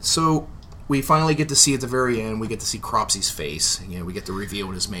 So, we finally get to see at the very end, we get to see Cropsey's face. You know, we get to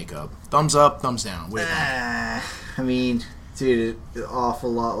reveal his makeup. Thumbs up, thumbs down. What do you think? I mean, dude, an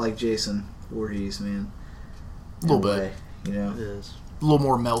awful lot like Jason Voorhees, man. A little bit. You know? It is. A little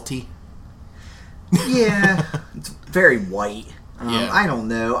more melty. Yeah. It's very white. Yeah. I don't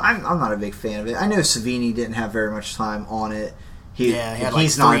know. I'm not a big fan of it. I know Savini didn't have very much time on it. He's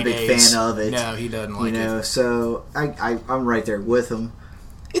not a big fan of it. No, he doesn't like it. So I'm right there with him.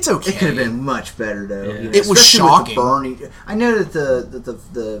 It's okay. It could have been much better, though. Yeah. You know, It was especially with the shocking. burning. I know that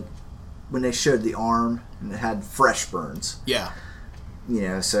the when they showed the arm and it had fresh burns. Yeah. You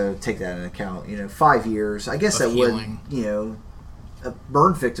know, so take that into account. You know, 5 years. I guess Of that would. healing. You know, a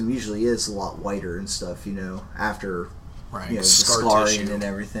burn victim usually is a lot whiter and stuff. You know, after. Right. You know, the Scar scarring tissue. and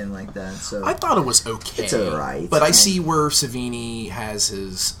everything like that. So I thought it was okay. It's alright. But I see where Savini has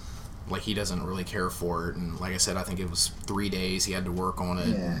his... Like, he doesn't really care for it. And like I said, I think it was 3 days he had to work on it.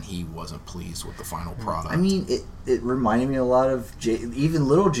 Yeah. And he wasn't pleased with the final product. I mean, it reminded me a lot of even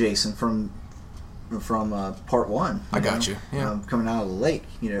little Jason from part one. I got you. Yeah. Coming out of the lake,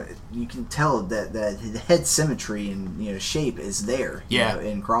 you know, you can tell that the head symmetry and shape is there. Yeah.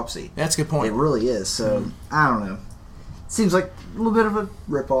 In Cropsey, That's a good point. it really is. So I don't know. Seems like a little bit of a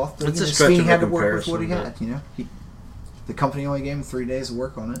ripoff. But, It's you a know, stretch Sweeney of a had to work with what he comparison, had. You know, the company only gave him 3 days to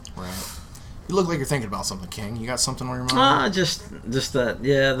work on it. Right. You look like you're thinking about something, King. You got something on your mind? Just that.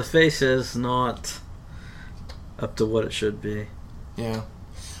 Yeah, the face is not up to what it should be. Yeah.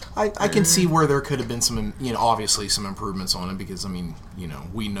 I can see where there could have been some, you know, obviously some improvements on it because, I mean, you know,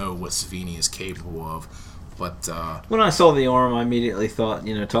 we know what Savini is capable of. But, When I saw the arm, I immediately thought,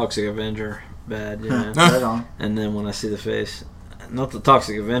 you know, Toxic Avenger, bad, you know. Right on. And then when I see the face, not the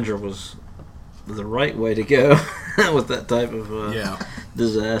Toxic Avenger was the right way to go with that type of yeah.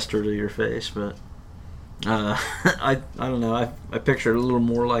 disaster to your face, but I don't know. I pictured it a little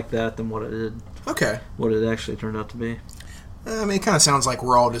more like that than what it actually turned out to be. I mean, it kind of sounds like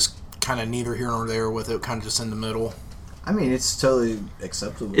we're all just kind of neither here nor there with it, kind of just in the middle. I mean, it's totally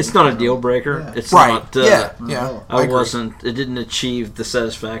acceptable. It's not a deal breaker. Yeah. It's Right. not. Yeah. I agree. wasn't. It didn't achieve the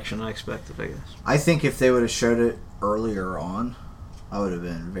satisfaction I expected, I guess. I think if they would have showed it earlier on, I would have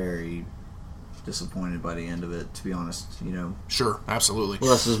been very disappointed by the end of it, to be honest. You know. Sure, absolutely.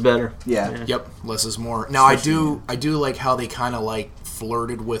 Less is better. Yeah. Yep, less is more. Now, I do like how they kind of like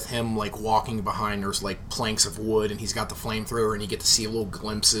flirted with him, like walking behind there's like planks of wood, and he's got the flamethrower, and you get to see little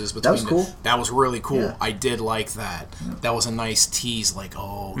glimpses between. That was cool. That was really cool. Yeah. I did like that. Yeah. That was a nice tease. Like,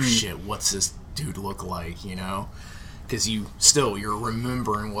 oh shit, what's this dude look like? You know, because you're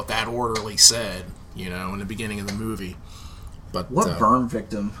remembering what that orderly said. You know, in the beginning of the movie. But what burn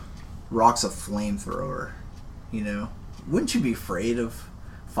victim rocks a flamethrower? You know, wouldn't you be afraid of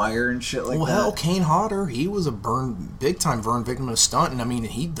fire and shit like that? Well, hell, Kane Hodder, he was a big time burn victim of a stunt, and I mean,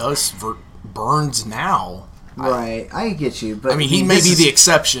 he does burns now. Right, I get you, but I mean, he may be the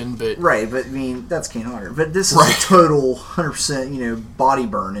exception, but right, but I mean, that's Kane Hodder. But this is a total 100%, you know, body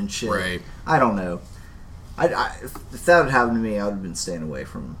burn and shit. Right. I don't know. If that had happened to me, I would have been staying away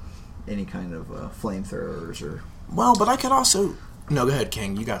from any kind of flamethrowers or. Well, but I could also. No, go ahead,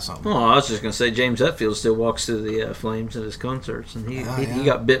 King. You got something. Oh, I was just going to say James Hetfield still walks through the flames at his concerts, and he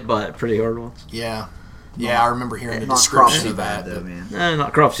got bit by it pretty hard once. Yeah. Yeah, I remember hearing the Not description Cropsey of that. bad, though, man.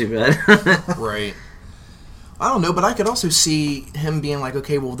 Not Cropsey bad. Right. I don't know, but I could also see him being like,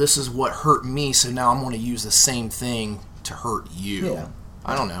 okay, well, this is what hurt me, so now I'm going to use the same thing to hurt you. Yeah.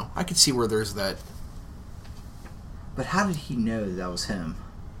 I don't know. I could see where there's that. But how did he know that was him?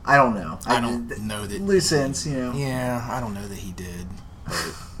 I don't know. I don't know that. Loose ends, you know. Yeah, I don't know that he did.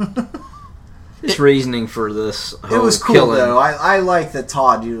 His reasoning for this whole It was cool killing. though. I like that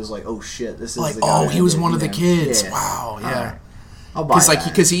Todd. He was like, "Oh shit, this is Like, the guy." oh, he was one of the you know. kids. Yeah. Wow, yeah. Alright. I'll buy that.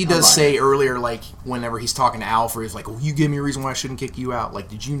 Because he I'll does buy say that. earlier, like, whenever he's talking to Alfred, he's like, well, you give me a reason why I shouldn't kick you out. Like,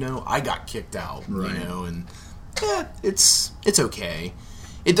 did you know I got kicked out? Right. You know, and yeah, it's okay.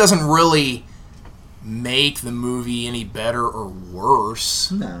 It doesn't really make the movie any better or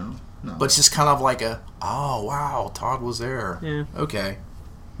worse. No. But it's just kind of like oh, wow, Todd was there. Yeah. Okay.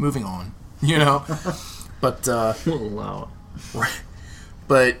 Moving on. You know? But, We'll allow it.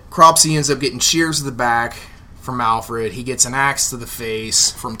 But Cropsey ends up getting shears to the back from Alfred. He gets an axe to the face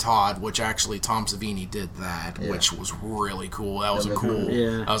from Todd, which actually Tom Savini did that, which was really cool. That was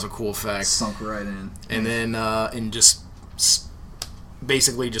Yeah. That was a cool effect. Sunk right in. And then and just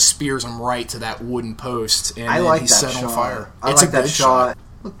basically just spears him right to that wooden post, and I then like he's that set shot. on fire. I It's like a that good shot.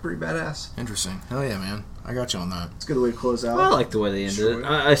 Looked pretty badass. Interesting. Hell yeah, man. I got you on that. It's a good way to close out. I like the way they ended it.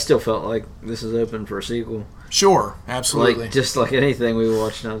 I still felt like this is open for a sequel. Sure, absolutely. Like just like anything we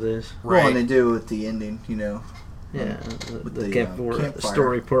watch nowadays. Well, and right. they do with the ending, you know. Yeah, With the the, campfire campfire.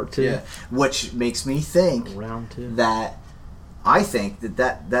 story part 2. Yeah. Which makes me think Round 2. that I think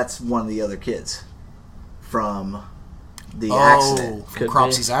that's one of the other kids from the accident. from Could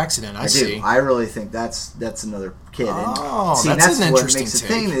Cropsey's accident. I see. I really think that's another kid. And Oh, see, that's an what interesting makes the take.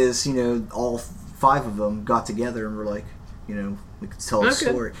 thing is, you know, all 5 of them got together and were like, you know, we could tell a Okay.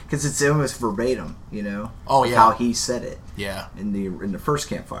 story because it's almost verbatim, you know. Oh, of yeah. how he said it Yeah, in the first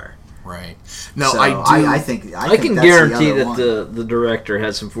campfire. right. No, So I do. I think I think can that's the guarantee other that one. the director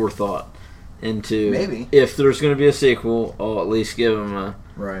had some forethought into Maybe. if there's going to be a sequel, I'll at least give him a.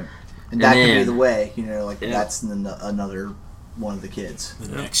 Right. And that could be then- the way, you know, like Yeah. that's another one of the kids.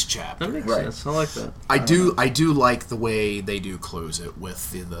 the next chapter. That makes Right. sense. I like that. I do like the way they do close it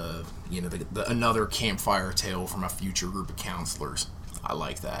with the another campfire tale from a future group of counselors. I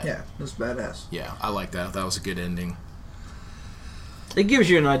like that. Yeah, that's badass. Yeah, I like that. That was a good ending. It gives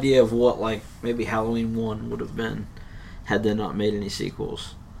you an idea of what like maybe Halloween 1 would have been had they not made any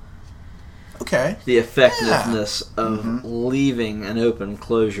sequels. Okay. The effectiveness of leaving an open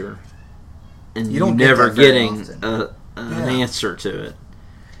closure and You you don't get never that very getting often. an answer to it.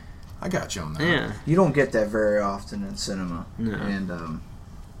 I got you on that. Yeah. You don't get that very often in cinema. No. And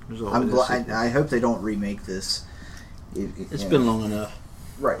There's I'm always a glad. sequel. I hope they don't remake this. It's you been know. long enough.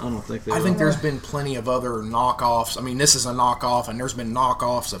 Right. I don't think they I will. think there's been plenty of other knockoffs. I mean, this is a knockoff, and there's been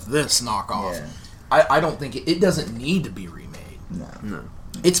knockoffs of this knockoff. Yeah. I don't think it doesn't need to be remade. No.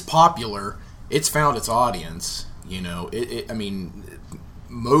 It's popular. It's found its audience. You know, I mean,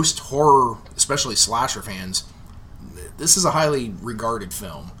 most horror, especially slasher fans, this is a highly regarded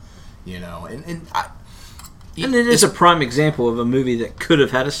film. You know, and And it is a prime example of a movie that could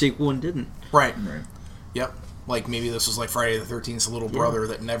have had a sequel and didn't. right. Right. Yep. Like maybe this was like Friday the 13th's little brother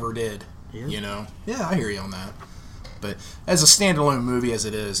that never did. Yeah. You know? Yeah, I hear you on that. But as a standalone movie as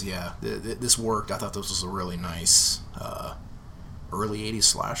it is, yeah, this worked. I thought this was a really nice early 80s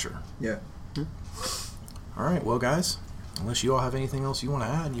slasher. Yeah. All right, well, guys, unless you all have anything else you want to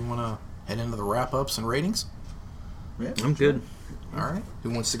add, you want to head into the wrap-ups and ratings? Yeah. I'm good. All right.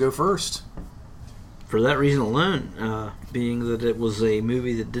 Who wants to go first? For that reason alone, being that it was a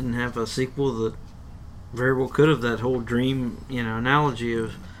movie that didn't have a sequel that very well could have, that whole dream, analogy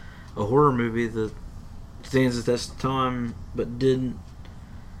of a horror movie that stands the test of time but didn't,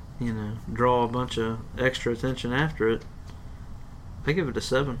 draw a bunch of extra attention after it. I give it a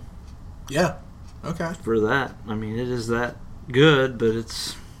 7 Yeah. Okay. for that. I mean, it is that good, but it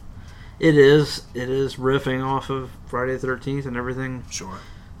is riffing off of Friday the 13th and everything Sure.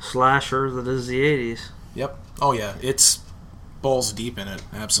 slasher that is the 80s. Yep. Oh, yeah. It's balls deep in it.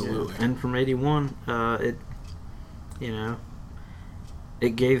 Absolutely. And from 81,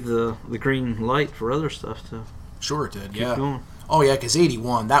 it gave the green light for other stuff to Sure it did, keep yeah. going. Oh, yeah, because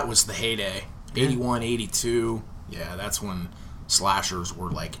 81, that was the heyday. 81, 82, yeah, that's when slashers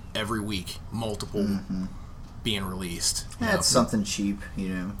were like every week, multiple being released. Yeah, it's something cheap,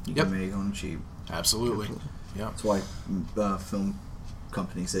 you Yep. can make on cheap. Absolutely. Yep. That's why film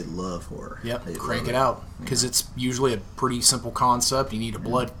companies, they love horror. Yep, They crank love it out because it's usually a pretty simple concept. You need a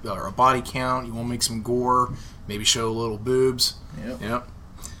blood or a body count. You want to make some gore, maybe show a little boobs. Yep.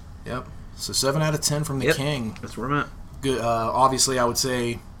 Yep. So 7 out of 10 from the Yep. King. That's where I'm at. Good. Obviously, I would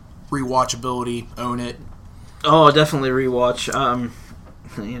say rewatchability. Own it. Oh, definitely rewatch.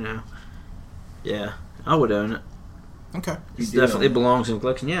 Yeah, I would own it. Okay. You It do definitely own it. belongs in the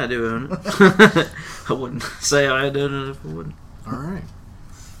collection. Yeah, I do own it. I wouldn't say I'd own it if I wouldn't. All right.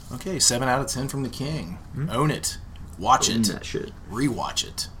 Okay, 7 out of 10 from the King. Own it. Watch Own it. that shit. Rewatch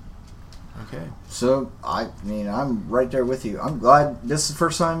it. Okay. So, I mean, I'm right there with you. I'm glad this is the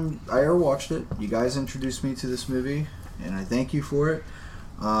first time I ever watched it. You guys introduced me to this movie, and I thank you for it.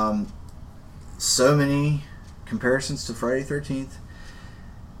 So many comparisons to Friday the 13th.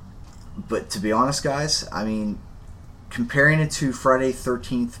 But to be honest, guys, I mean, comparing it to Friday the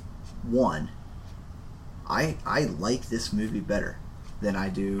 13th 1, I like this movie better than I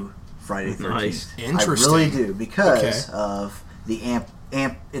do Friday the 13th. Nice. Interesting. I really do, because of the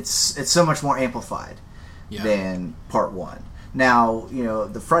it's so much more amplified than part 1. Now, you know,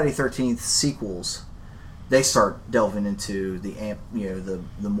 the Friday 13th sequels, they start delving into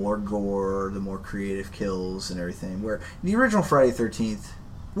the more gore, the more creative kills and everything. Where the original Friday the 13th,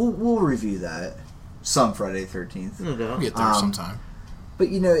 we'll review that. Some Friday the 13th. No doubt. We'll get there sometime. But,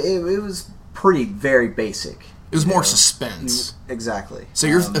 you know, it was very basic. It was more suspense. Exactly. So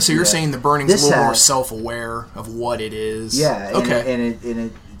you're saying The Burning's This a little more has- self-aware of what it is. Yeah. Okay.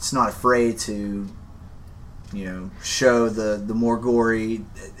 And it's not afraid to, you know, show the more gory.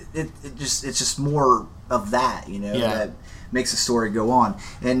 It's just more of that, you know, that makes the story go on.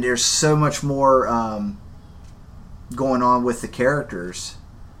 And there's so much more going on with the characters,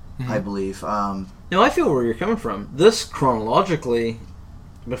 I believe. Now, I feel where you're coming from. This, chronologically,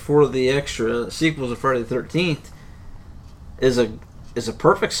 before the extra sequels of Friday the 13th, is a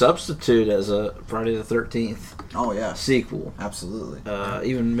perfect substitute as a Friday the 13th Oh yeah, sequel. absolutely.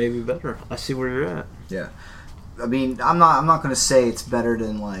 Even maybe better. I see where you're at. Yeah, I mean, I'm not going to say it's better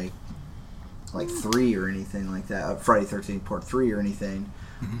than like 3 or anything like that. Friday 13th Part 3 or anything.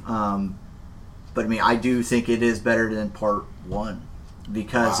 But I mean, I do think it is better than Part 1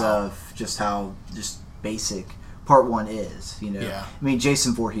 because of just how basic Part 1 is. You know, Yeah. I mean,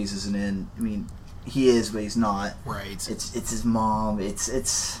 Jason Voorhees isn't in. I mean, he is, but he's not. Right. It's his mom. I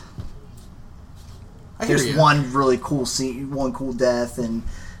hear There's you. one really cool scene, one cool death in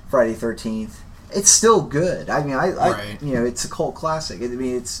Friday 13th. It's still good. I mean, Right. you know, it's a cult classic. I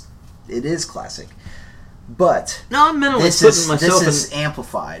mean, it is classic. But No, I'm mentally this putting myself is in.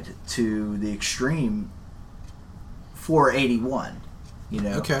 amplified to the extreme for 81. You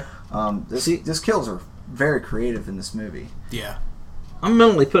know, Okay. This kills are very creative in this movie. Yeah. I'm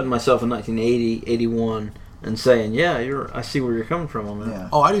mentally putting myself in 1980, 81, and saying, "Yeah, I see where you're coming from on that. Yeah.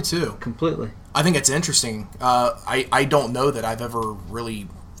 Oh, I do too. Completely." I think it's interesting. I don't know that I've ever really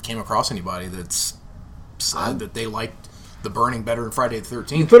came across anybody that's said that they liked The Burning better than Friday the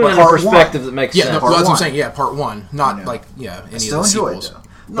 13th. You put it in a Part perspective one. that makes Yeah, sense. that's what I'm one. saying. Yeah, part 1, not I know. like any I of still the enjoy it sequels.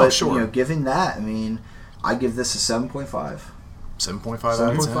 though. No, But sure. you know, given that, I mean, I give this a 7.5. 7.5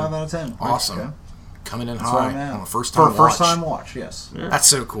 out of 10. 7.5 out of 10. Awesome. Okay. Coming in That's where high I'm at. on a first For time a first watch. time watch, yes. Yeah. That's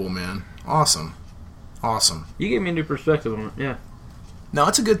so cool, man. Awesome. You gave me a new perspective on it. Yeah. No,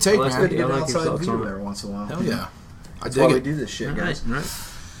 it's a good take, Well, that's man. good. Get an I like your outside thoughts view on it. there once in a while. Hell yeah. I That's why dig we it. do this shit, guys. Right.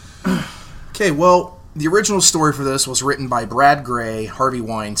 Okay, well, the original story for this was written by Brad Gray, Harvey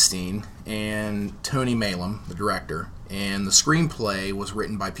Weinstein, and Tony Malum, the director. And the screenplay was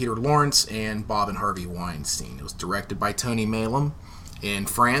written by Peter Lawrence and Bob and Harvey Weinstein. It was directed by Tony Malum. In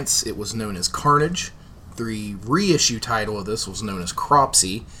France, it was known as Carnage. The reissue title of this was known as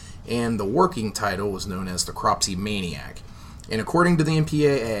Cropsy, and the working title was known as The Cropsy Maniac. And according to the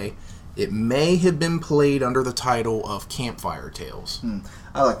MPAA, it may have been played under the title of Campfire Tales.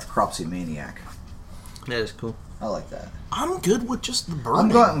 I like the Cropsy Maniac. That is cool. I like that. I'm good with just the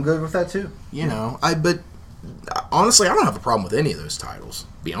Burning. I'm good with that too. You know, but honestly, I don't have a problem with any of those titles, to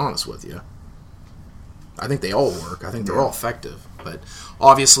be honest with you. I think they all work. I think they're all effective. But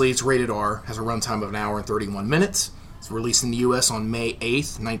obviously, it's rated R, has a runtime of an hour and 31 minutes. It's released in the U.S. on May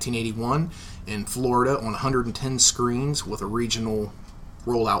 8th, 1981, in Florida on 110 screens with a regional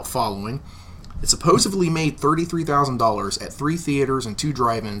rollout following. It supposedly made $33,000 at 3 theaters and 2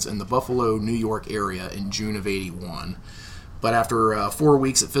 drive-ins in the Buffalo, New York area in June of 81. But after 4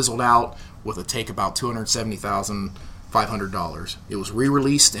 weeks, it fizzled out with a take about $270,500. It was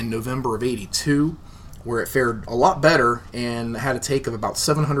re-released in November of 82, where it fared a lot better and had a take of about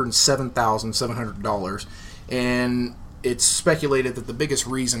 $707,700. And it's speculated that the biggest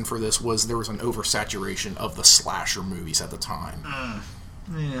reason for this was there was an oversaturation of the slasher movies at the time.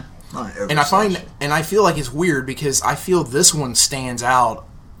 Yeah. And I feel like it's weird because I feel this one stands out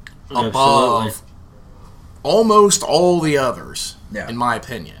above Absolutely. almost all the others, Yeah. in my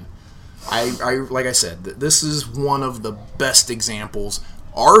opinion. I like I said, this is one of the best examples,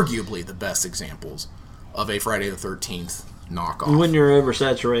 arguably the best examples, of a Friday the 13th knockoff. When you're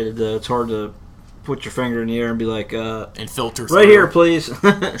oversaturated, it's hard to put your finger in the air and be like, and filter right through. here, please.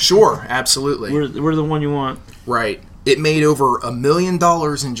 Sure, absolutely. we're the one you want. Right. It made over $1 million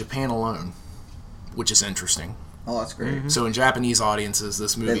in Japan alone, which is interesting. Oh, that's great. So in Japanese audiences,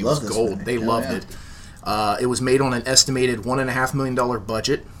 this movie was loved this gold. movie. They Yeah, loved yeah. it. It was made on an estimated $1.5 million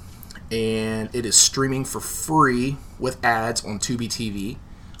budget, and it is streaming for free with ads on Tubi TV.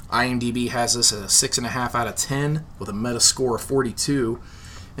 IMDb has this at a 6.5 out of 10 with a Metascore of 42.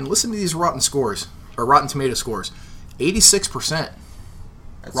 And listen to these Rotten Tomato scores. 86%.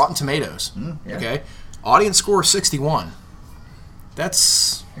 Rotten Tomatoes. yeah. Okay? Audience score 61.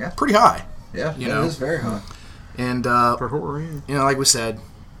 That's pretty high. Yeah, You it know? is very high. And, For horror, yeah. you know, like we said,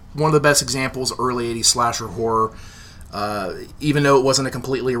 one of the best examples of early 80s slasher horror, even though it wasn't a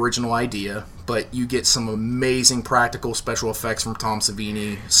completely original idea, but you get some amazing practical special effects from Tom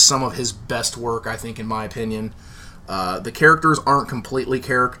Savini, some of his best work, I think, in my opinion. The characters aren't completely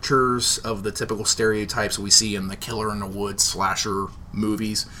caricatures of the typical stereotypes we see in the Killer in the Woods slasher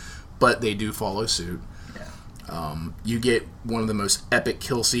movies, but they do follow suit. You get one of the most epic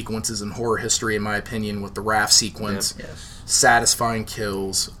kill sequences in horror history, in my opinion, with the raft sequence. Yes. Satisfying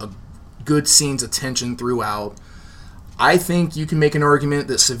kills, a good scenes of tension throughout. I think you can make an argument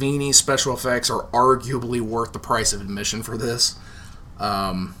that Savini's special effects are arguably worth the price of admission for this.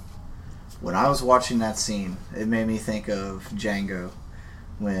 When I was watching that scene, it made me think of Django,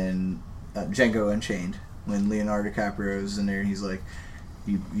 when Django Unchained, when Leonardo DiCaprio is in there and he's like,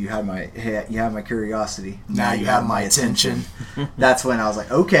 "You had my curiosity. Now you have my attention." That's when I was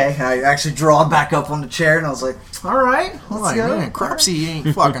like, okay. And I actually draw back up on the chair and I was like, all right, let's Like, go. man, Cropsy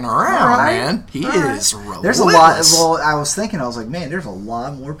ain't fucking around, All right. man. He All right. is relentless. There's a lot. Well, I was like, man, there's a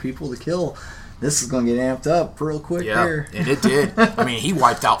lot more people to kill. This is going to get amped up real quick Yeah, here. and it did. I mean, he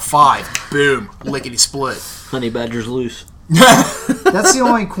wiped out 5. Boom. Lickety split. Honey Badger's loose. That's the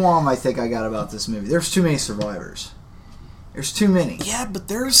only qualm I think I got about this movie. There's too many survivors. There's too many. Yeah, but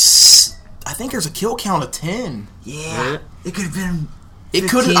I think there's a kill count of 10. Yeah. It could have been 15, It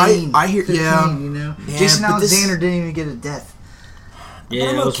could. I hear. 15, Yeah. you know. Yeah, Jason but this- Alexander didn't even get a death. Yeah,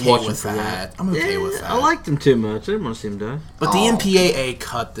 I'm I was okay watching with for that. I'm okay with that. I liked him too much. I didn't want to see him die. But the Oh. MPAA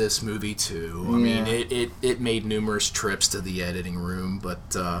cut this movie too. I mean, Yeah. it made numerous trips to the editing room.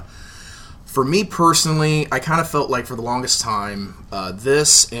 But for me personally, I kind of felt like for the longest time,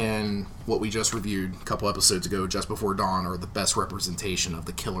 this and what we just reviewed a couple episodes ago, Just Before Dawn, are the best representation of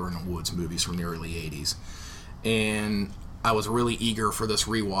the Killer in the Woods movies from the early 80s. And I was really eager for this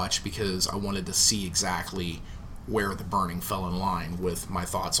rewatch because I wanted to see exactly where The Burning fell in line with my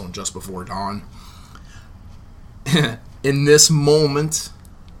thoughts on Just Before Dawn. In this moment,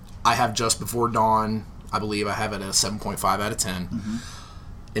 I have Just Before Dawn. I believe I have it at a 7.5 out of 10.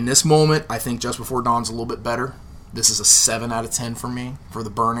 In this moment, I think Just Before Dawn's a little bit better. This is a 7 out of 10 for me, for The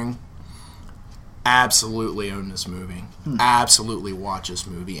Burning. Absolutely own this movie. Absolutely watch this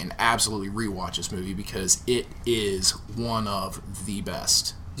movie, and absolutely rewatch this movie because it is one of the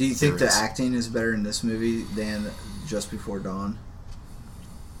best. Do you think there the is. acting is better in this movie than Just Before Dawn?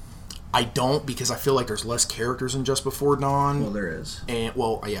 I don't, because I feel like there's less characters in Just Before Dawn. Well, there is. And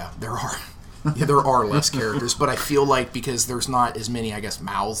yeah, there are. Yeah, there are less characters, but I feel like because there's not as many, I guess,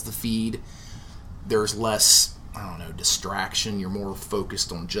 mouths to feed, there's less, I don't know, distraction. You're more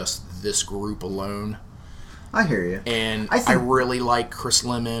focused on just this group alone. I hear you. And I I think- really like Chris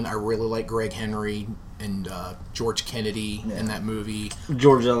Lemmon. I really like Greg Henry and George Kennedy in that movie.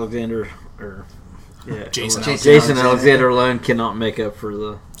 George Alexander, or Jason Jason Alexander alone cannot make up for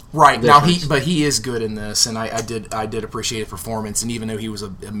the. Right now, difference. he is good in this, and I did appreciate his performance. And even though he was a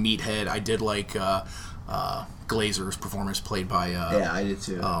meathead, I did like Glazer's performance, played by Yeah, I did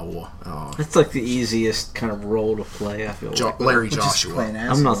too. It's like the easiest kind of role to play. I feel like. Larry Just Joshua. plain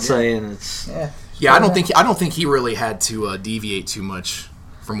I'm not asshole, saying it's. Yeah. Yeah, I don't think he really had to deviate too much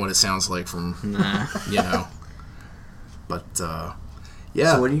from what it sounds like from Nah. you know. But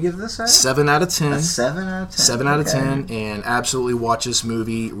yeah, So what do you give this at? 7 out of 10. A 7 out of 10. 7 out of Okay. 10, and absolutely watch this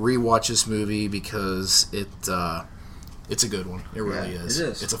movie, rewatch this movie because it's a good one. It really Yeah, is. it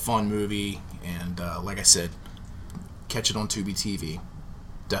is. It's a fun movie, and like I said, catch it on Tubi TV.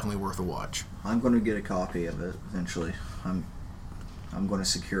 Definitely worth a watch. I'm going to get a copy of it eventually. I'm going to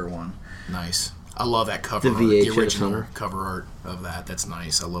secure one. Nice. I love that cover The art, VHS the original hunter. cover art of that. That's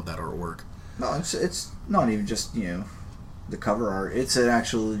nice. I love that artwork. No, it's not even just, the cover art. It's an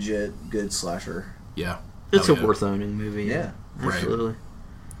actual legit good slasher. Yeah. It's Hell a yeah. worth owning movie. Yeah. Right. Absolutely.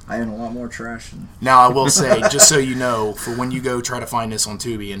 I own a lot more trash than... Now, I will say, just so you know, for when you go try to find this on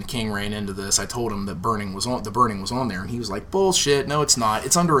Tubi, and King ran into this, I told him that The Burning was on there, and he was like, bullshit, no, it's not.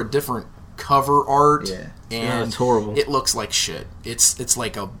 It's under a different cover art, Yeah. and it's horrible. It looks like shit. It's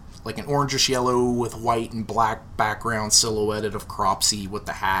like an orangish yellow with white and black background silhouetted of Cropsy with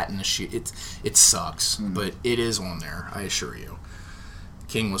the hat and the shoe. It sucks, but it is on there, I assure you.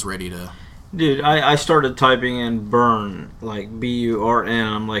 King was ready to Dude, I started typing in burn, like B-U-R-N.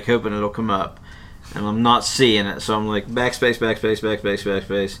 I'm like hoping it'll come up. And I'm not seeing it. So I'm like backspace, backspace, backspace,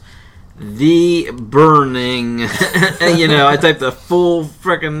 backspace. The Burning. And, you know, I typed the full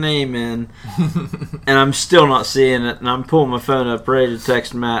freaking name in. And I'm still not seeing it. And I'm pulling my phone up ready to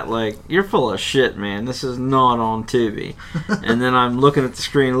text Matt like, you're full of shit, man. This is not on Tubi. And then I'm looking at the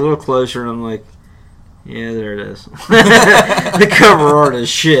screen a little closer and I'm like, yeah, there it is. The cover art is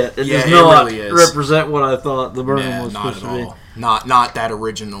shit. It does not really represent what I thought The Burning was supposed to be. Not that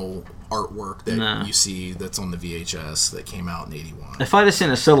original artwork that you see that's on the VHS that came out in '81. If I'd have seen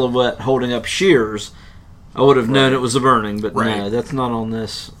a silhouette holding up shears, I would have known it was The Burning, but no, that's not on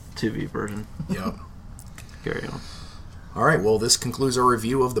this Tubi version. Yep. Carry on. All right, well, this concludes our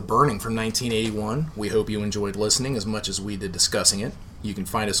review of The Burning from 1981. We hope you enjoyed listening as much as we did discussing it. You can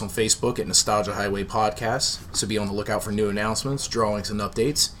find us on Facebook at Nostalgia Highway Podcast, so be on the lookout for new announcements, drawings, and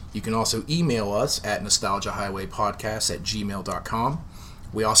updates. You can also email us at nostalgiahighwaypodcast@gmail.com.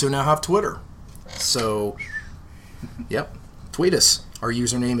 We also now have Twitter. So, yep, tweet us. Our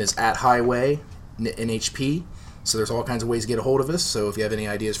username is @highwaynhp. So there's all kinds of ways to get a hold of us. So if you have any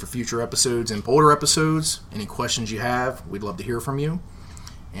ideas for future episodes and older episodes, any questions you have, we'd love to hear from you.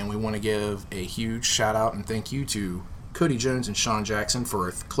 And we want to give a huge shout out and thank you to Cody Jones and Sean Jackson for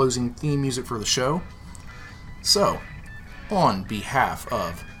our closing theme music for the show. So, on behalf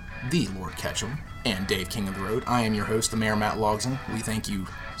of the Lord Ketchum and Dave King of the Road, I am your host, the Mayor Matt Logson. We thank you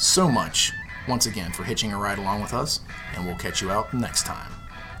so much once again for hitching a ride along with us, and we'll catch you out next time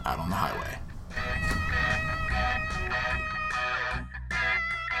out on the highway.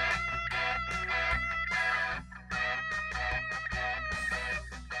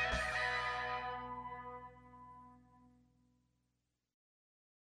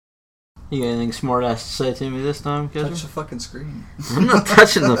 You got anything smart ass to say to me this time, Ketchum? Touch the fucking screen. I'm not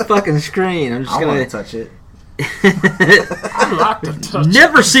touching the fucking screen. I'm just I gonna want to touch it. I like to touch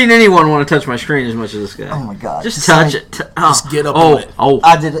Never seen anyone want to touch my screen as much as this guy. Oh my god. Just touch it. Just get up on it. Oh,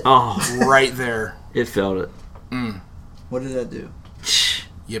 I did it. Oh, right there. it felt it. What did that do?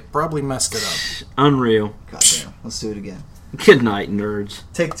 You probably messed it up. Unreal. Goddamn. Let's do it again. Good night, nerds.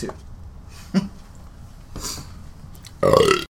 Take two.